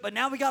Egypt? But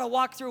now we got to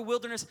walk through a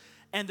wilderness.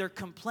 And they're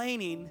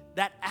complaining.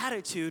 That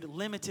attitude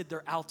limited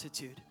their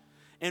altitude.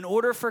 In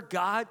order for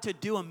God to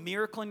do a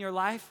miracle in your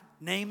life,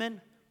 Naaman,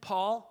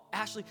 Paul,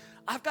 Ashley,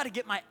 I've got to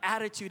get my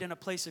attitude in a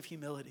place of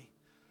humility.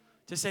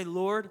 To say,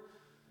 Lord,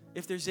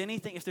 if there's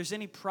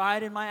any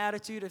pride in my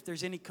attitude, if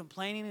there's any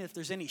complaining, if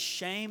there's any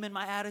shame in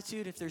my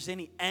attitude, if there's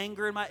any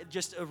anger in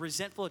just a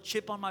resentful, a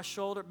chip on my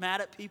shoulder,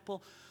 mad at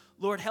people,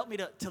 Lord, help me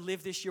to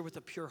live this year with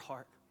a pure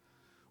heart,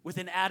 with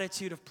an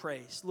attitude of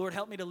praise. Lord,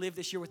 help me to live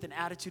this year with an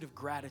attitude of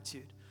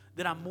gratitude.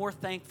 that I'm more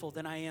thankful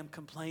than I am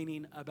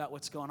complaining about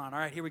what's going on. All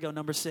right, here we go,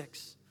 number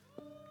 6.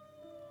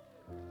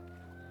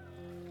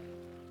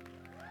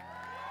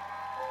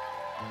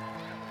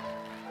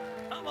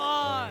 Come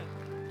on.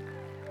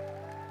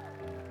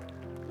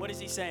 What is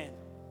he saying?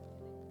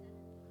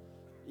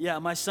 Yeah,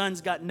 my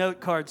son's got note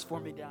cards for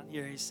me down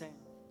here. He's saying,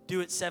 do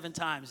it 7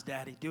 times,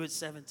 Daddy. Do it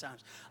 7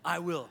 times. I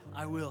will,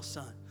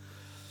 son.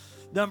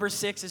 Number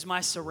 6 is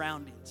my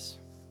surroundings.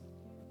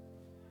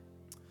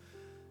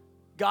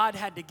 God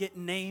had to get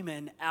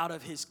Naaman out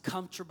of his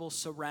comfortable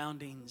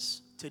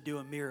surroundings to do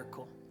a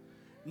miracle.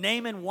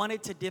 Naaman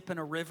wanted to dip in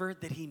a river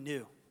that he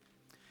knew.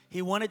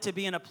 He wanted to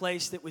be in a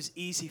place that was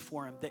easy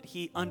for him, that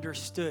he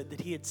understood,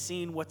 that he had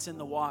seen what's in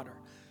the water.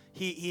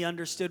 He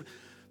understood,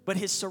 but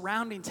his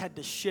surroundings had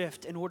to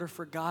shift in order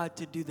for God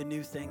to do the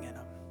new thing in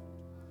him.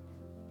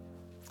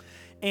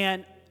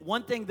 And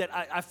one thing that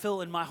I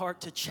feel in my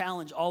heart to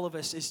challenge all of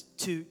us is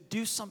to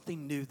do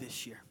something new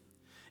this year.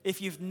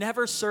 If you've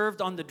never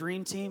served on the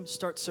dream team,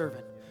 start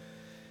serving.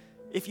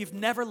 If you've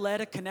never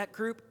led a connect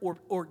group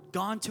or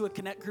gone to a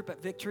connect group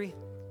at Victory,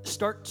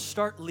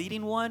 start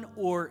leading one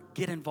or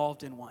get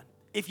involved in one.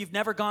 If you've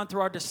never gone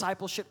through our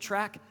discipleship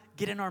track,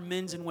 get in our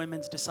men's and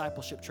women's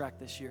discipleship track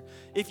this year.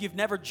 If you've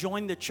never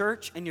joined the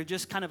church and you're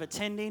just kind of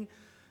attending,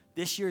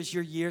 this year is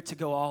your year to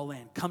go all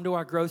in. Come to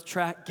our growth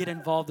track, get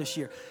involved this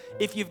year.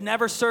 If you've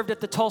never served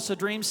at the Tulsa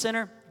Dream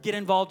Center, get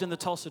involved in the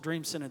Tulsa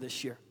Dream Center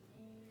this year.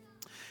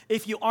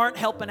 If you aren't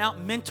helping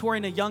out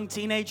mentoring a young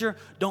teenager,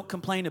 don't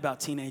complain about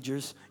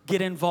teenagers.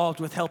 Get involved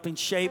with helping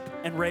shape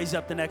and raise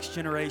up the next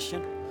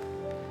generation.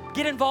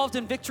 Get involved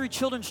in Victory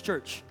Children's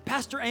Church.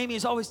 Pastor Amy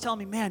is always telling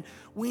me, man,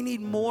 we need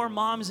more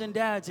moms and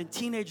dads and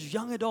teenagers,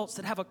 young adults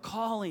that have a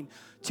calling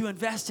to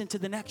invest into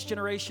the next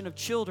generation of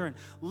children,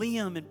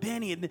 Liam and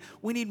Benny. And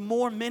we need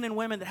more men and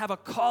women that have a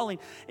calling.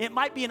 It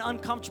might be an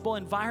uncomfortable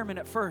environment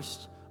at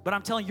first, but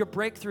I'm telling you, your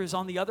breakthrough is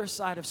on the other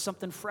side of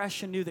something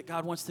fresh and new that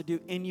God wants to do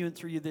in you and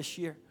through you this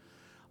year.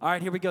 All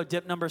right, here we go.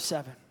 Dip number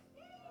 7.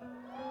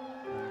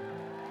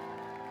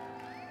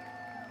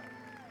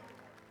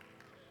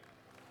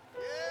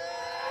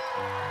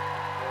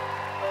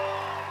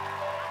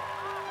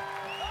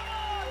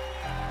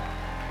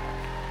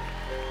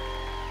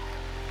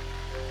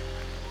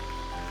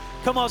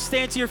 Come on,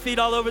 stand to your feet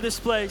all over this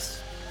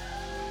place.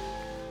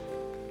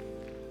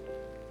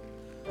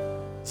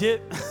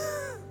 Dip.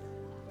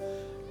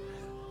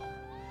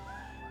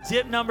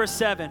 Dip number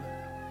 7.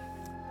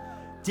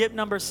 Dip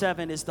number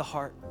 7 is the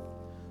heart.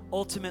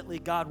 Ultimately,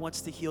 God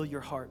wants to heal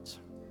your heart.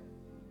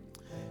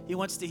 He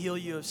wants to heal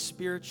you of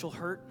spiritual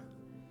hurt.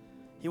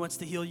 He wants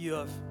to heal you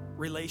of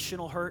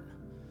relational hurt.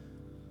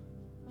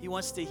 He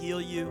wants to heal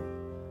you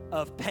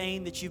of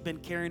pain that you've been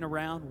carrying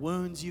around,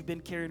 wounds you've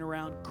been carrying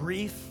around,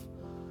 grief.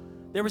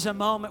 There was a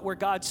moment where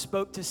God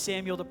spoke to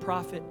Samuel the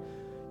prophet,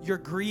 your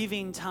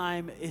grieving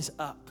time is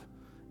up.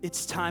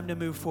 It's time to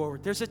move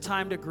forward. There's a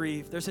time to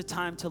grieve. There's a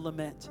time to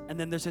lament. And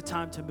then there's a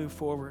time to move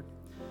forward.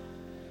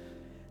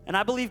 And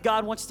I believe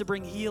God wants to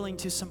bring healing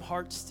to some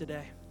hearts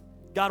today.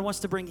 God wants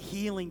to bring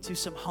healing to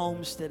some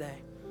homes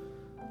today.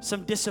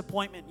 Some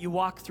disappointment you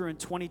walk through in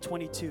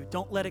 2022.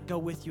 Don't let it go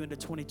with you into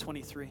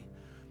 2023.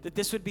 That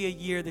this would be a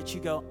year that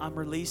you go, I'm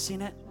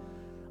releasing it.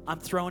 I'm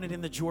throwing it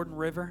in the Jordan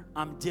River.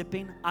 I'm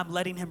dipping. I'm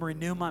letting Him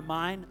renew my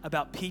mind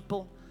about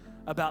people,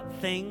 about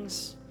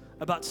things,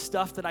 about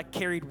stuff that I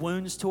carried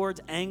wounds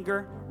towards,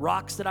 anger,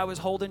 rocks that I was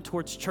holding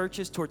towards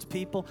churches, towards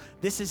people.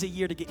 This is a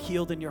year to get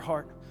healed in your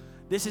heart.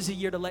 This is a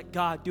year to let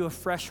God do a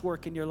fresh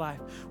work in your life.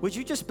 Would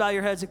you just bow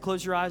your heads and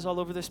close your eyes all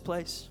over this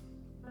place?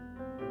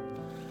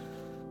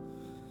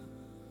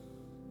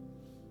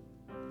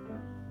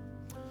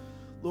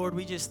 Lord,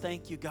 we just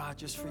thank you, God,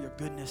 just for your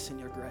goodness and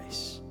your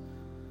grace.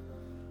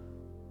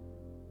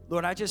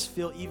 Lord, I just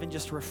feel even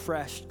just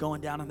refreshed going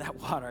down in that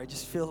water. I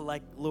just feel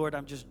like, Lord,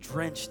 I'm just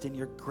drenched in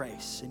your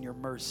grace and your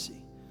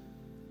mercy.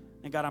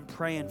 And God, I'm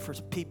praying for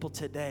people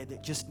today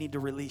that just need to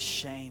release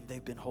shame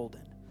they've been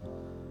holding.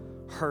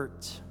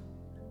 Hurt,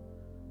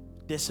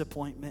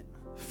 disappointment,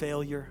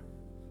 failure.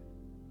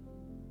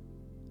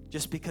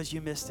 Just because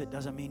you missed it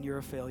doesn't mean you're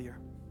a failure.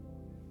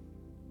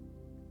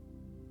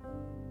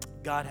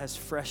 God has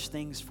fresh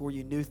things for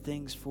you, new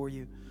things for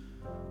you.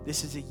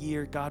 This is a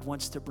year God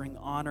wants to bring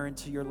honor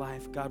into your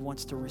life. God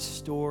wants to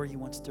restore. He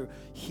wants to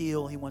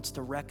heal. He wants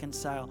to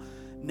reconcile.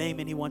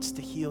 Naaman, He wants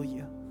to heal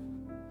you.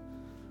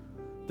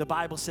 The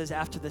Bible says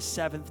after the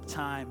 7th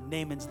time,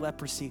 Naaman's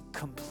leprosy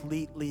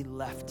completely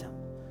left him.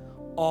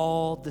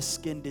 All the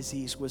skin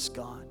disease was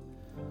gone.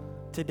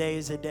 Today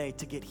is a day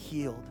to get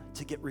healed,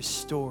 to get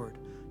restored,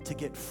 to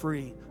get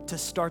free, to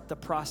start the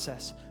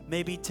process.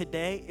 Maybe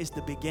today is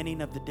the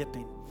beginning of the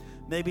dipping.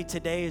 Maybe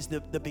today is the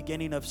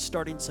beginning of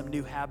starting some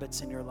new habits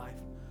in your life.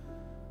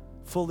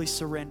 Fully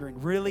surrendering,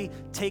 really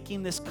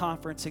taking this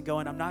conference and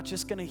going, I'm not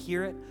just going to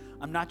hear it.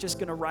 I'm not just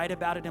going to write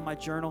about it in my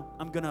journal.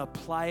 I'm going to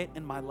apply it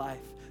in my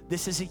life.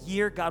 This is a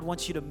year God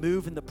wants you to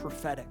move in the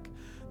prophetic.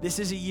 This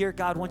is a year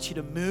God wants you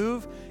to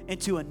move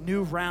into a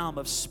new realm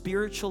of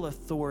spiritual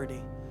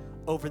authority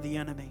over the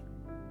enemy.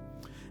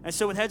 And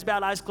so with heads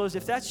bowed, eyes closed,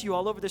 if that's you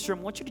all over this room,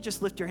 I want you to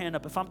just lift your hand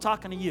up. If I'm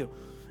talking to you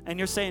and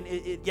you're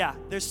saying, yeah,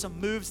 there's some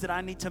moves that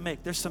I need to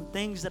make. There's some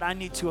things that I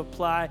need to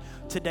apply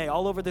today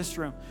all over this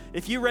room.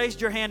 If you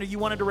raised your hand or you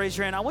wanted to raise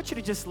your hand, I want you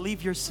to just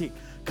leave your seat.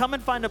 Come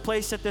and find a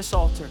place at this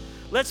altar.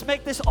 Let's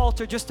make this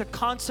altar just a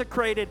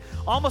consecrated,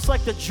 almost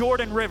like the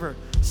Jordan River,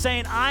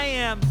 saying, I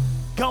am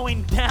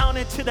going down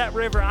into that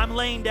river. I'm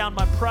laying down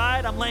my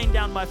pride. I'm laying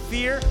down my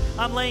fear.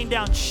 I'm laying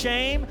down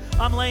shame.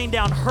 I'm laying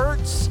down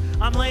hurts.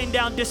 I'm laying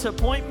down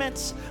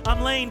disappointments.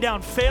 I'm laying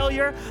down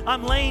failure.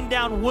 I'm laying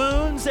down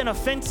wounds and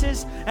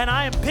offenses. And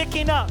I am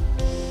picking up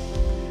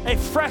a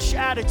fresh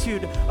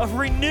attitude, a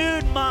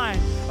renewed mind,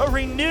 a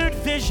renewed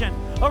vision,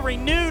 a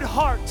renewed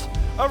heart,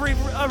 a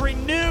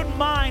renewed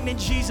mind in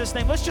Jesus'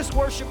 name. Let's just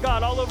worship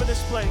God all over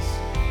this place.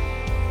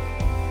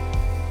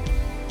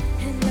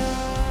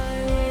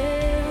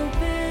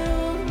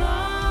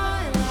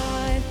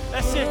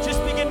 That's it.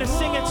 Just begin to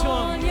sing it to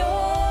Him.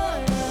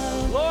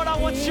 Lord, I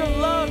want your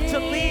love to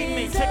lead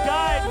me, to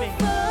guide me,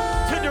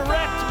 to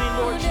direct me,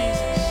 Lord Jesus.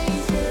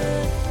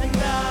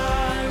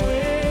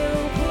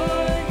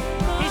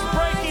 He's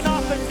breaking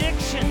off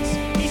addictions.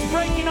 He's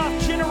breaking off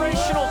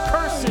generational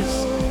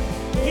curses.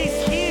 He's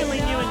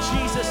healing you in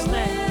Jesus'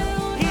 name.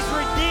 He's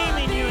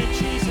redeeming you in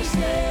Jesus'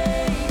 name.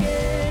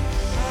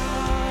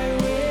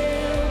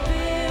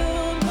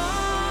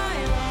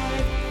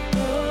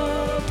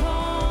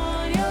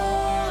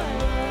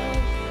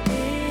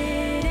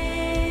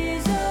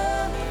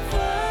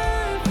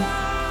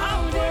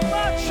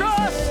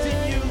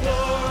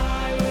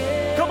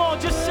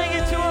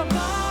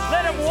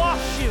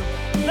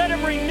 Let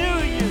Him renew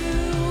you.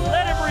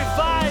 Let Him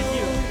revive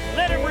you.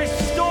 Let Him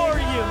restore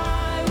you.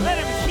 Let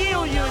Him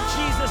heal you in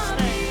Jesus'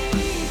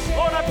 name.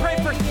 Lord, I pray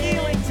for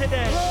healing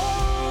today.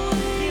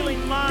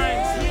 Healing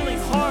minds, healing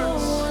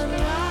hearts,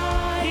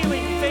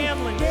 healing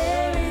families.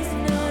 There is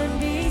none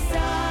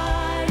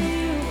beside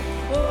you.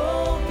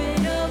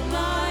 Open up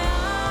my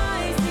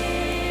eyes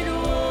in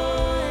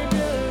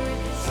wonder.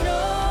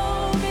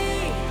 Show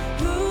me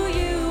who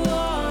you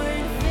are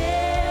and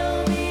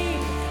fill me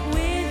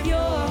with your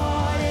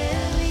heart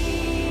and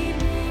lead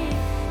me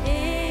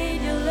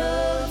in your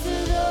love to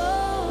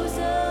those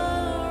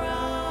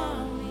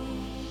around me.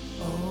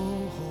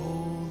 Oh,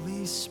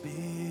 Holy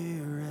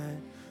Spirit,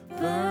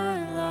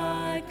 Burn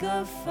like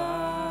a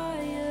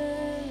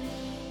fire,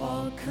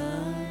 all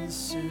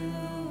consuming,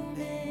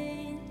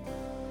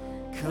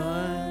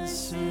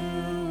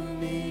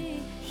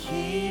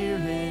 here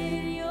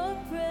in your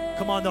presence.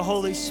 come on, the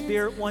Holy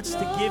Spirit wants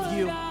to give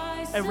you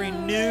a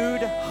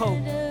renewed hope.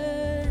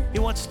 He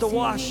wants to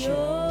wash you.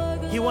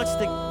 He wants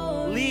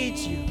to lead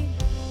you.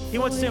 He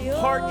wants to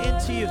impart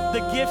into you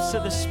the gifts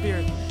of the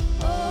Spirit.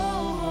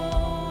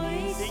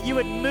 That you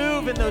would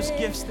move in those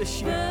gifts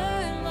this year.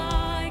 Burn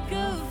like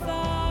a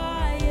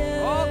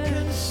fire, All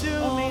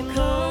consuming,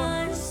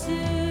 Lord.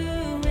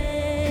 Consume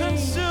me.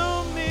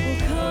 Consuming,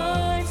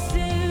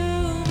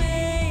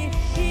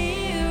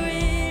 here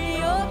in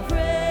your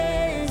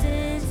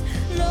presence,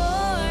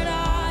 Lord,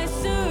 I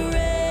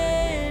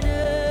surrender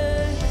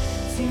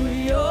to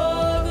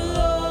your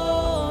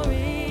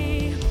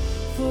glory,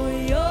 for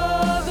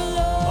your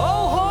glory.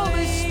 Oh,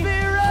 Holy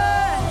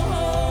Spirit,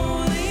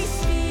 Holy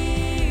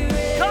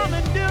Spirit, come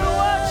and do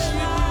what you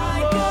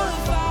like do, a Lord.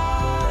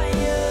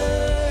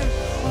 fire,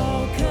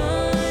 all consuming,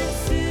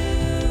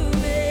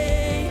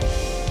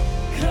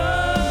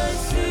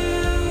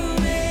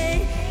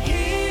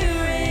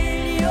 here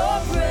in your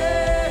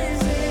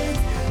presence,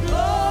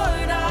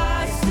 Lord, I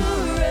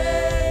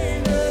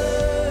surrender.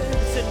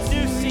 It's a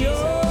new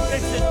season.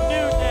 It's a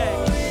new day.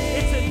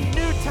 It's a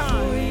new For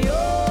time.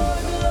 your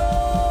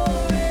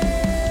glory.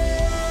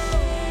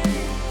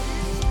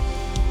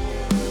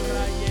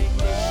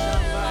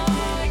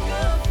 Like a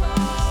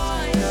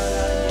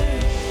fire,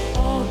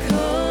 all consuming,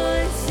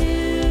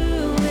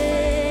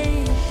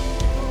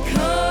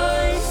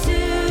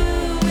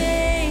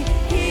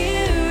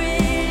 here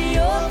in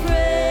your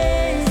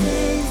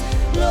presence,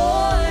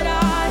 Lord,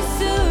 I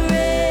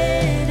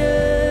surrender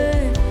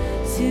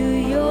to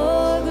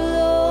your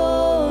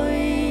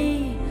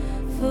glory,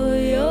 for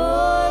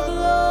your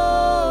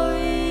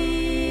glory.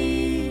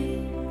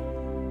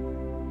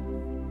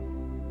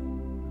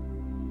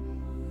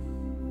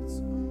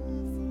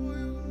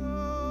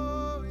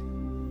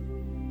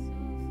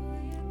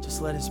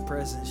 Just let His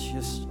presence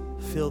just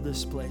fill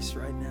this place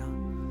right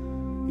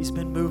now. He's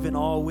been moving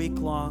all week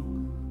long.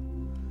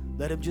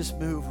 Let Him just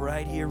move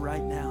right here,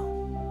 right now.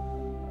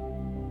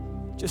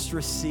 Just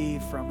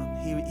receive from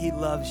Him. He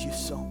loves you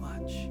so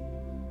much.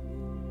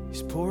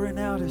 He's pouring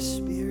out His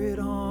Spirit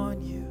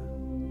on you.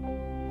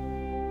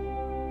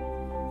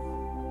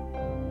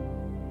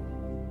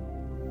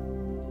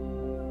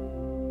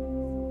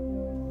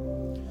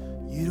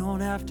 You don't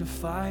have to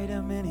fight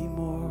Him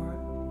anymore.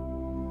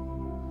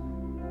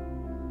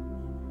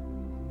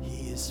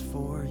 He is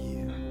for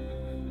you.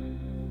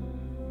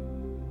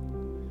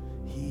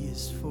 He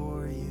is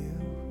for you.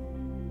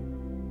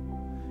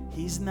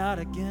 He's not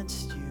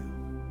against you.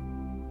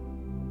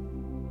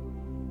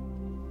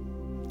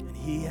 And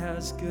He He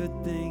has good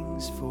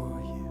things for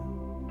you.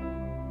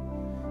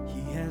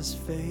 He has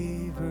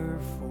favor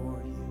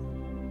for you.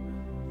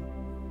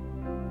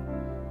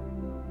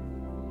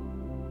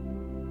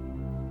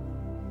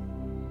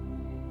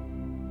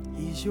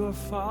 He's your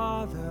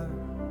Father.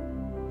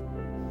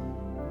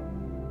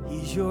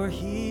 He's your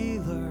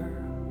healer.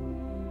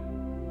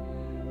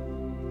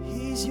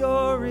 He's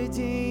your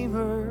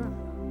Redeemer.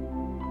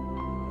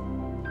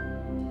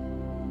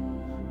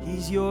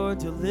 He's your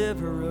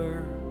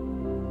deliverer.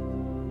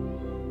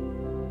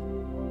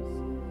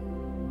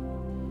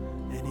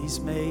 And He's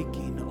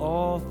making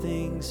all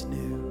things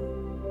new.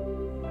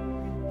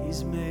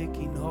 He's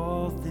making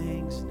all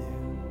things new.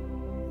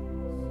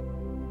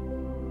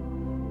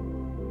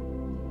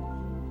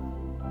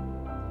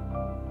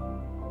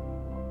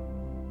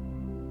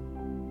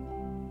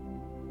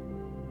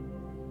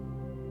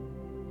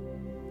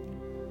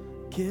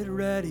 Get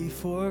ready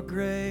for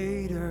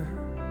greater.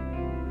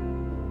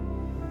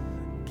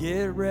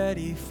 Get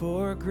ready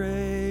for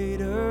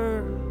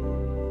greater.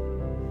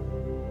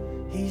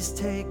 He's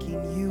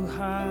taking you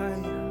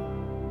higher.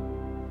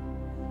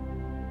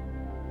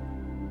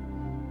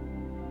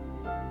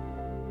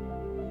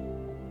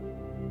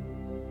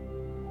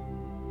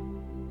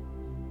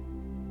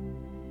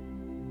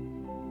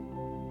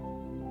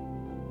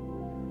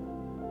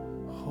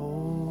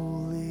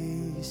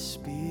 Holy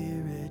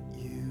Spirit,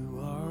 you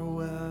are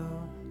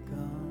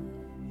welcome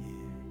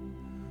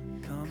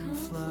here. Come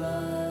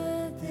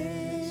flood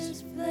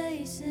this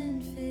place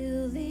and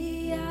fill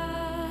the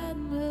atmosphere.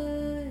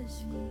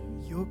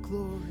 your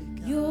glory,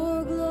 God.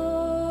 Your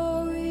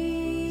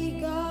glory,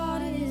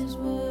 God, is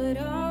what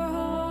our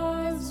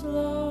hearts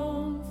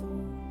long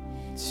for.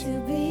 To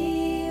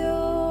be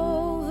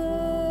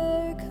overcome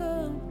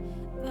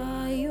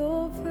by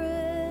your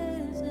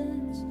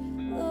presence,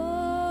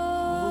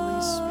 Lord.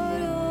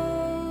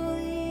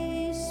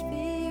 Holy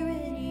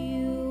Spirit,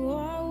 you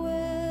are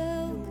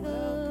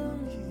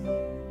welcome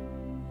here.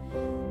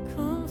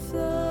 Come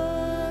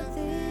flood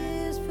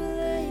this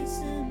place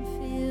and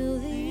fill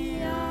the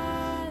atmosphere.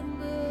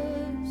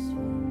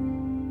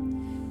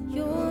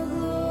 Your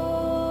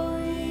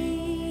glory,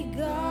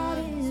 God,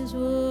 is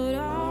what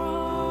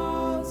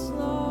our hearts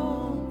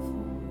long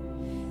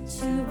for.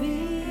 To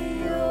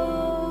be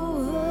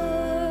overcome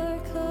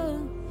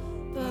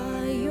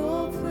by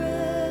your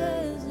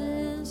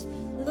presence,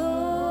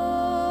 Lord.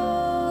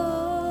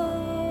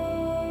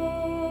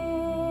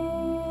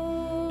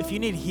 If you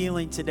need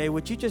healing today,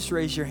 would you just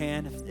raise your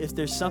hand? If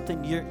there's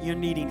something you're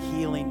needing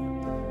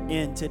healing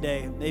in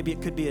today, maybe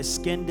it could be a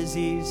skin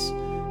disease,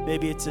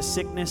 maybe it's a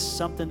sickness,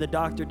 something the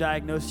doctor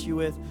diagnosed you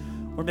with,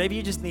 or maybe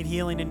you just need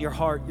healing in your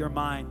heart, your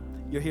mind.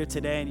 You're here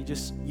today and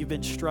you've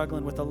been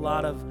struggling with a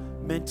lot of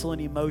mental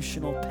and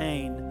emotional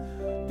pain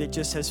that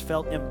just has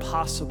felt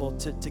impossible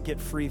to get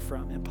free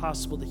from,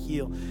 impossible to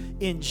heal.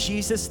 In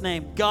Jesus'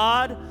 name,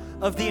 God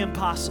of the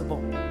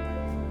impossible,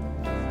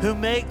 who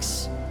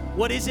makes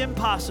what is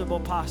impossible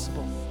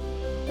possible,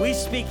 we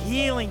speak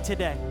healing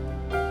today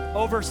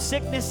over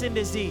sickness and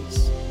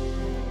disease.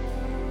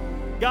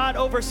 God,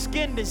 over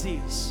skin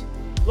disease.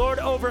 Lord,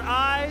 over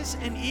eyes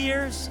and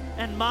ears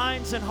and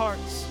minds and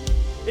hearts.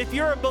 If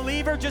you're a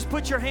believer, just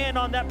put your hand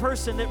on that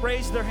person that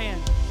raised their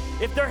hand.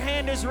 If their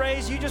hand is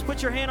raised, you just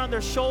put your hand on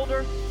their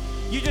shoulder.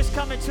 You just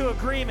come into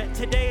agreement.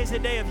 Today is a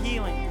day of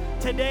healing.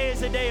 Today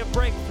is a day of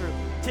breakthrough.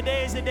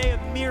 Today is a day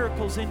of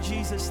miracles in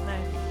Jesus'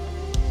 name.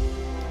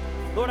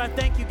 Lord, I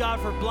thank you,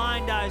 God, for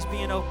blind eyes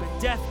being open,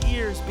 deaf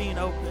ears being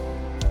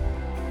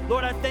open.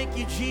 Lord, I thank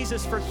you,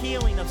 Jesus, for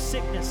healing of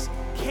sickness.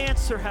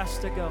 Cancer has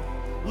to go.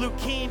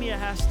 Leukemia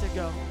has to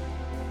go.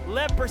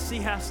 Leprosy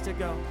has to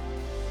go.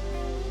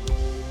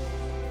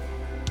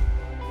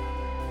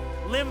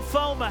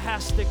 Lymphoma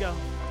has to go.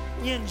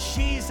 In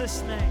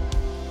Jesus' name.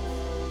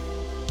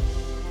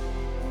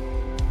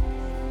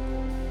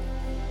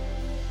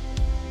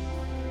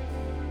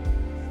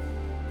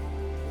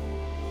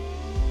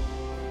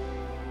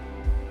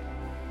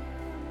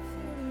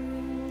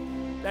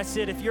 That's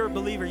it. If you're a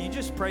believer, you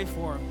just pray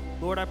for them.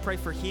 Lord, I pray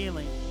for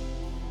healing.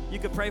 You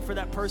could pray for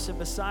that person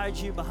beside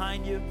you,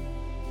 behind you.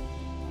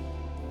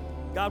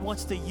 God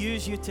wants to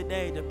use you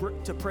today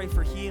to pray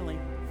for healing.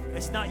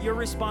 It's not your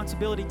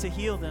responsibility to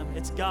heal them,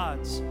 it's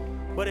God's.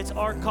 But it's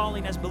our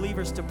calling as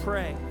believers to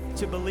pray,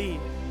 to believe,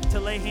 to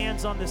lay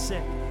hands on the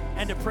sick,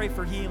 and to pray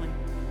for healing.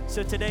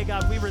 So today,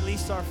 God, we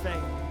release our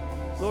faith.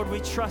 Lord, we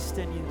trust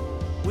in you.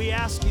 We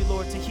ask you,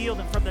 Lord, to heal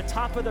them from the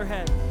top of their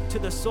head to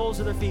the soles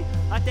of their feet.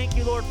 I thank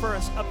you, Lord, for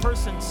a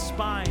person's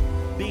spine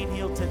being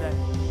healed today.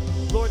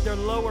 Lord, their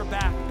lower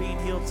back being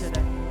healed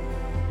today.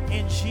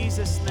 In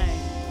Jesus' name.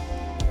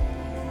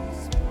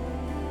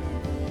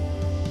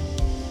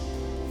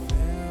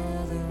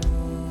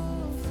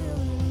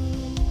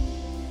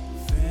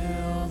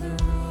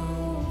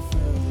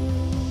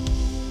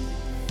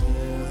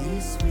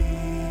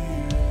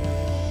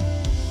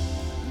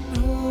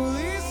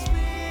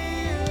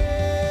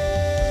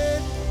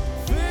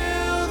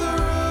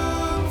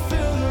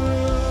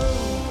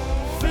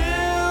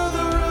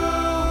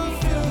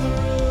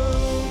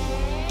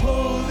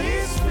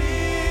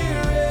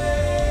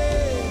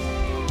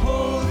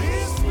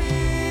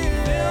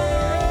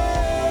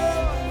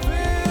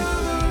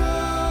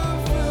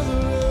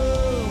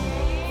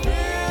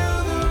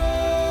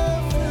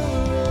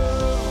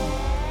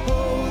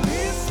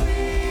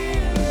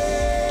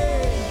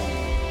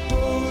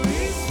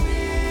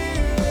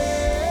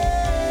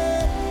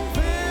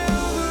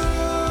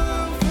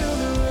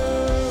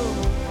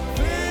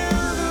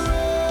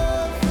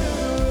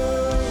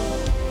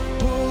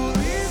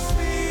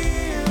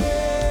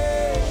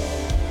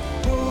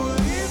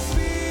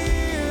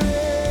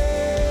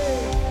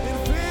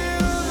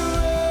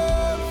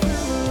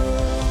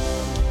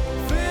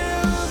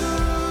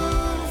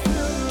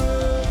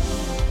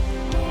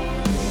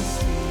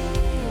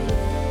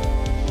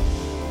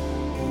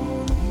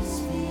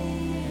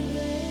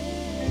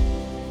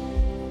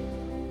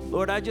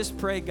 Lord, I just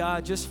pray,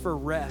 God, just for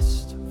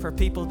rest, for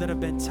people that have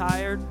been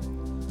tired,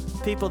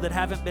 people that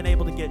haven't been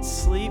able to get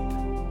sleep.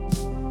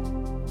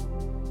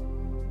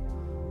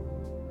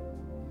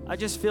 I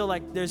just feel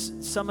like there's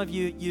some of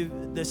you,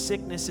 the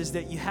sickness is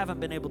that you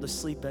haven't been able to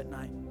sleep at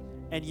night.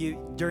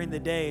 And during the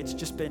day, it's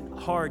just been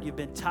hard. You've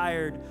been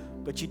tired,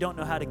 but you don't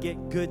know how to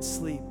get good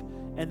sleep.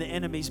 And the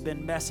enemy's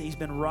been messy. He's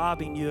been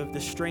robbing you of the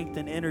strength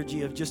and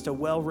energy of just a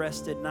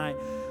well-rested night.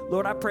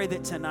 Lord, I pray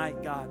that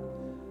tonight, God,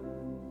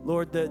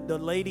 Lord, the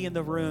lady in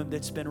the room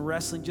that's been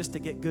wrestling just to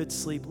get good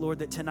sleep, Lord,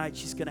 that tonight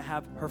she's going to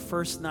have her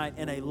first night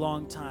in a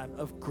long time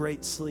of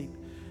great sleep.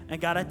 And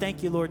God, I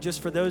thank you, Lord,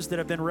 just for those that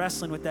have been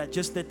wrestling with that,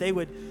 just that they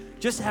would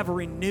just have a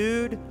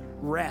renewed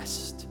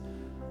rest.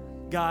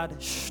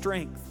 God,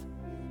 strength,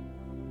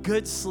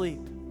 good sleep.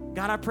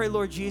 God, I pray,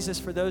 Lord Jesus,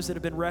 for those that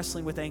have been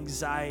wrestling with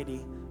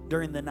anxiety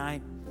during the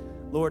night,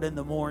 Lord, in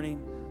the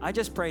morning. I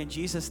just pray in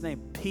Jesus'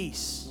 name,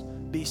 peace,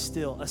 be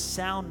still, a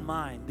sound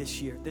mind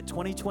this year, that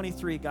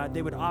 2023, God,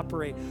 they would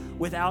operate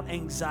without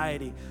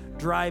anxiety,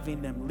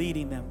 driving them,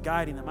 leading them,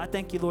 guiding them. I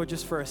thank you, Lord,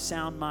 just for a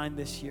sound mind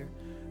this year,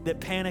 that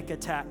panic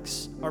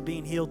attacks are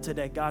being healed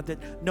today, God,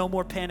 that no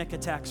more panic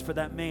attacks for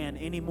that man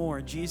anymore.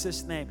 In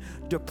Jesus' name,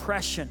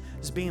 depression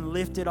is being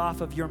lifted off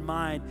of your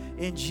mind.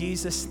 In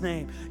Jesus'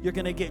 name, you're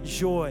going to get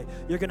joy.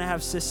 You're going to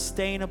have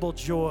sustainable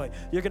joy.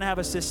 You're going to have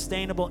a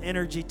sustainable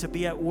energy to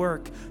be at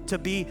work,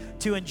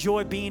 to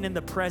enjoy being in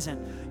the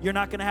present. You're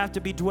not going to have to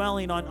be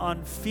dwelling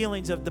on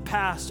feelings of the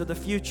past or the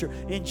future.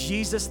 In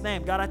Jesus'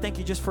 name, God, I thank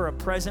you just for a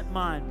present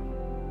mind.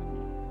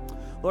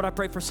 Lord, I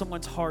pray for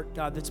someone's heart,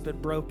 God, that's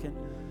been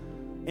broken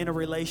in a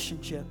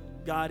relationship,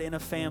 God, in a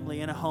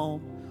family, in a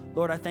home.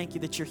 Lord, I thank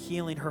you that you're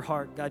healing her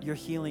heart. God, you're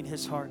healing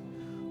his heart.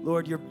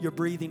 Lord, you're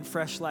breathing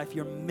fresh life.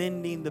 You're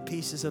mending the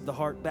pieces of the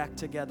heart back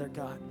together,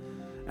 God.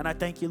 And I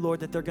thank you,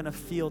 Lord, that they're going to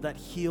feel that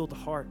healed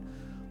heart.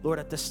 Lord,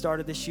 at the start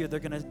of this year, they're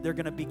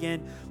going to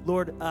begin,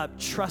 Lord,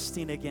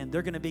 trusting again.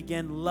 They're going to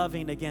begin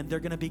loving again. They're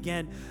going to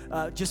begin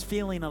just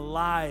feeling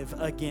alive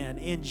again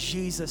in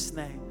Jesus'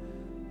 name.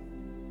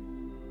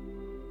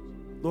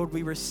 Lord,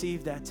 we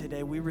receive that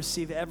today. We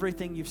receive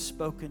everything you've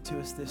spoken to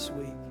us this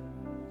week.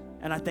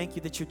 And I thank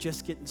you that you're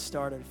just getting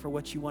started for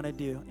what you want to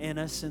do in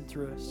us and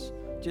through us.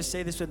 Just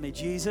say this with me.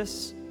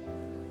 Jesus,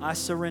 I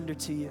surrender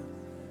to you.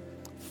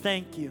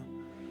 Thank you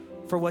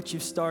for what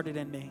you've started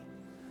in me.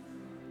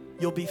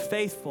 You'll be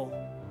faithful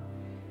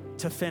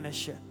to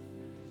finish it.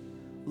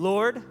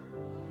 Lord,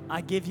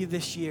 I give you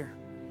this year.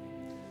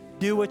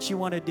 Do what you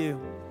want to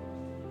do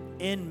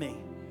in me,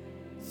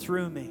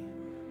 through me,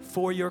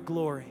 for your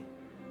glory.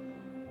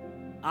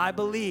 I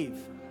believe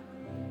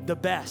the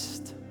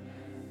best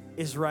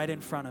is right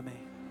in front of me,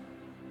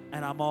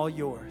 and I'm all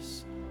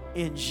yours.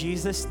 In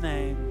Jesus'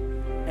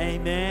 name,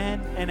 amen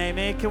and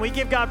amen. Can we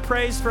give God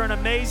praise for an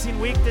amazing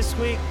week this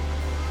week?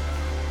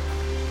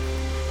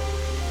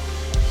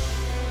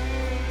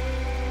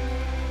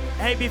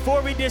 Hey,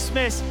 before we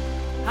dismiss,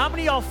 how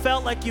many of y'all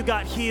felt like you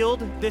got healed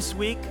this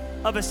week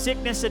of a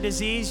sickness, a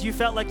disease? You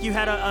felt like you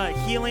had a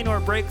healing or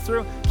a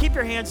breakthrough? Keep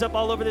your hands up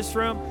all over this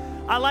room.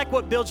 I like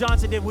what Bill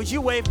Johnson did. Would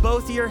you wave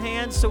both of your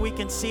hands so we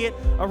can see it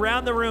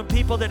around the room?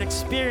 People that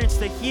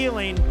experienced a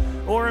healing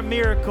or a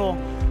miracle.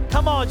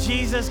 Come on,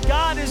 Jesus.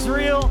 God is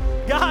real.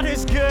 God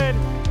is good.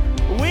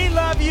 We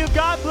love you.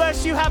 God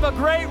bless you. Have a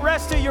great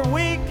rest of your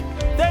week.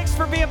 Thanks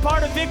for being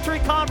part of Victory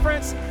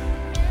Conference.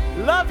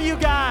 Love you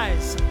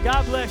guys.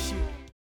 God bless you.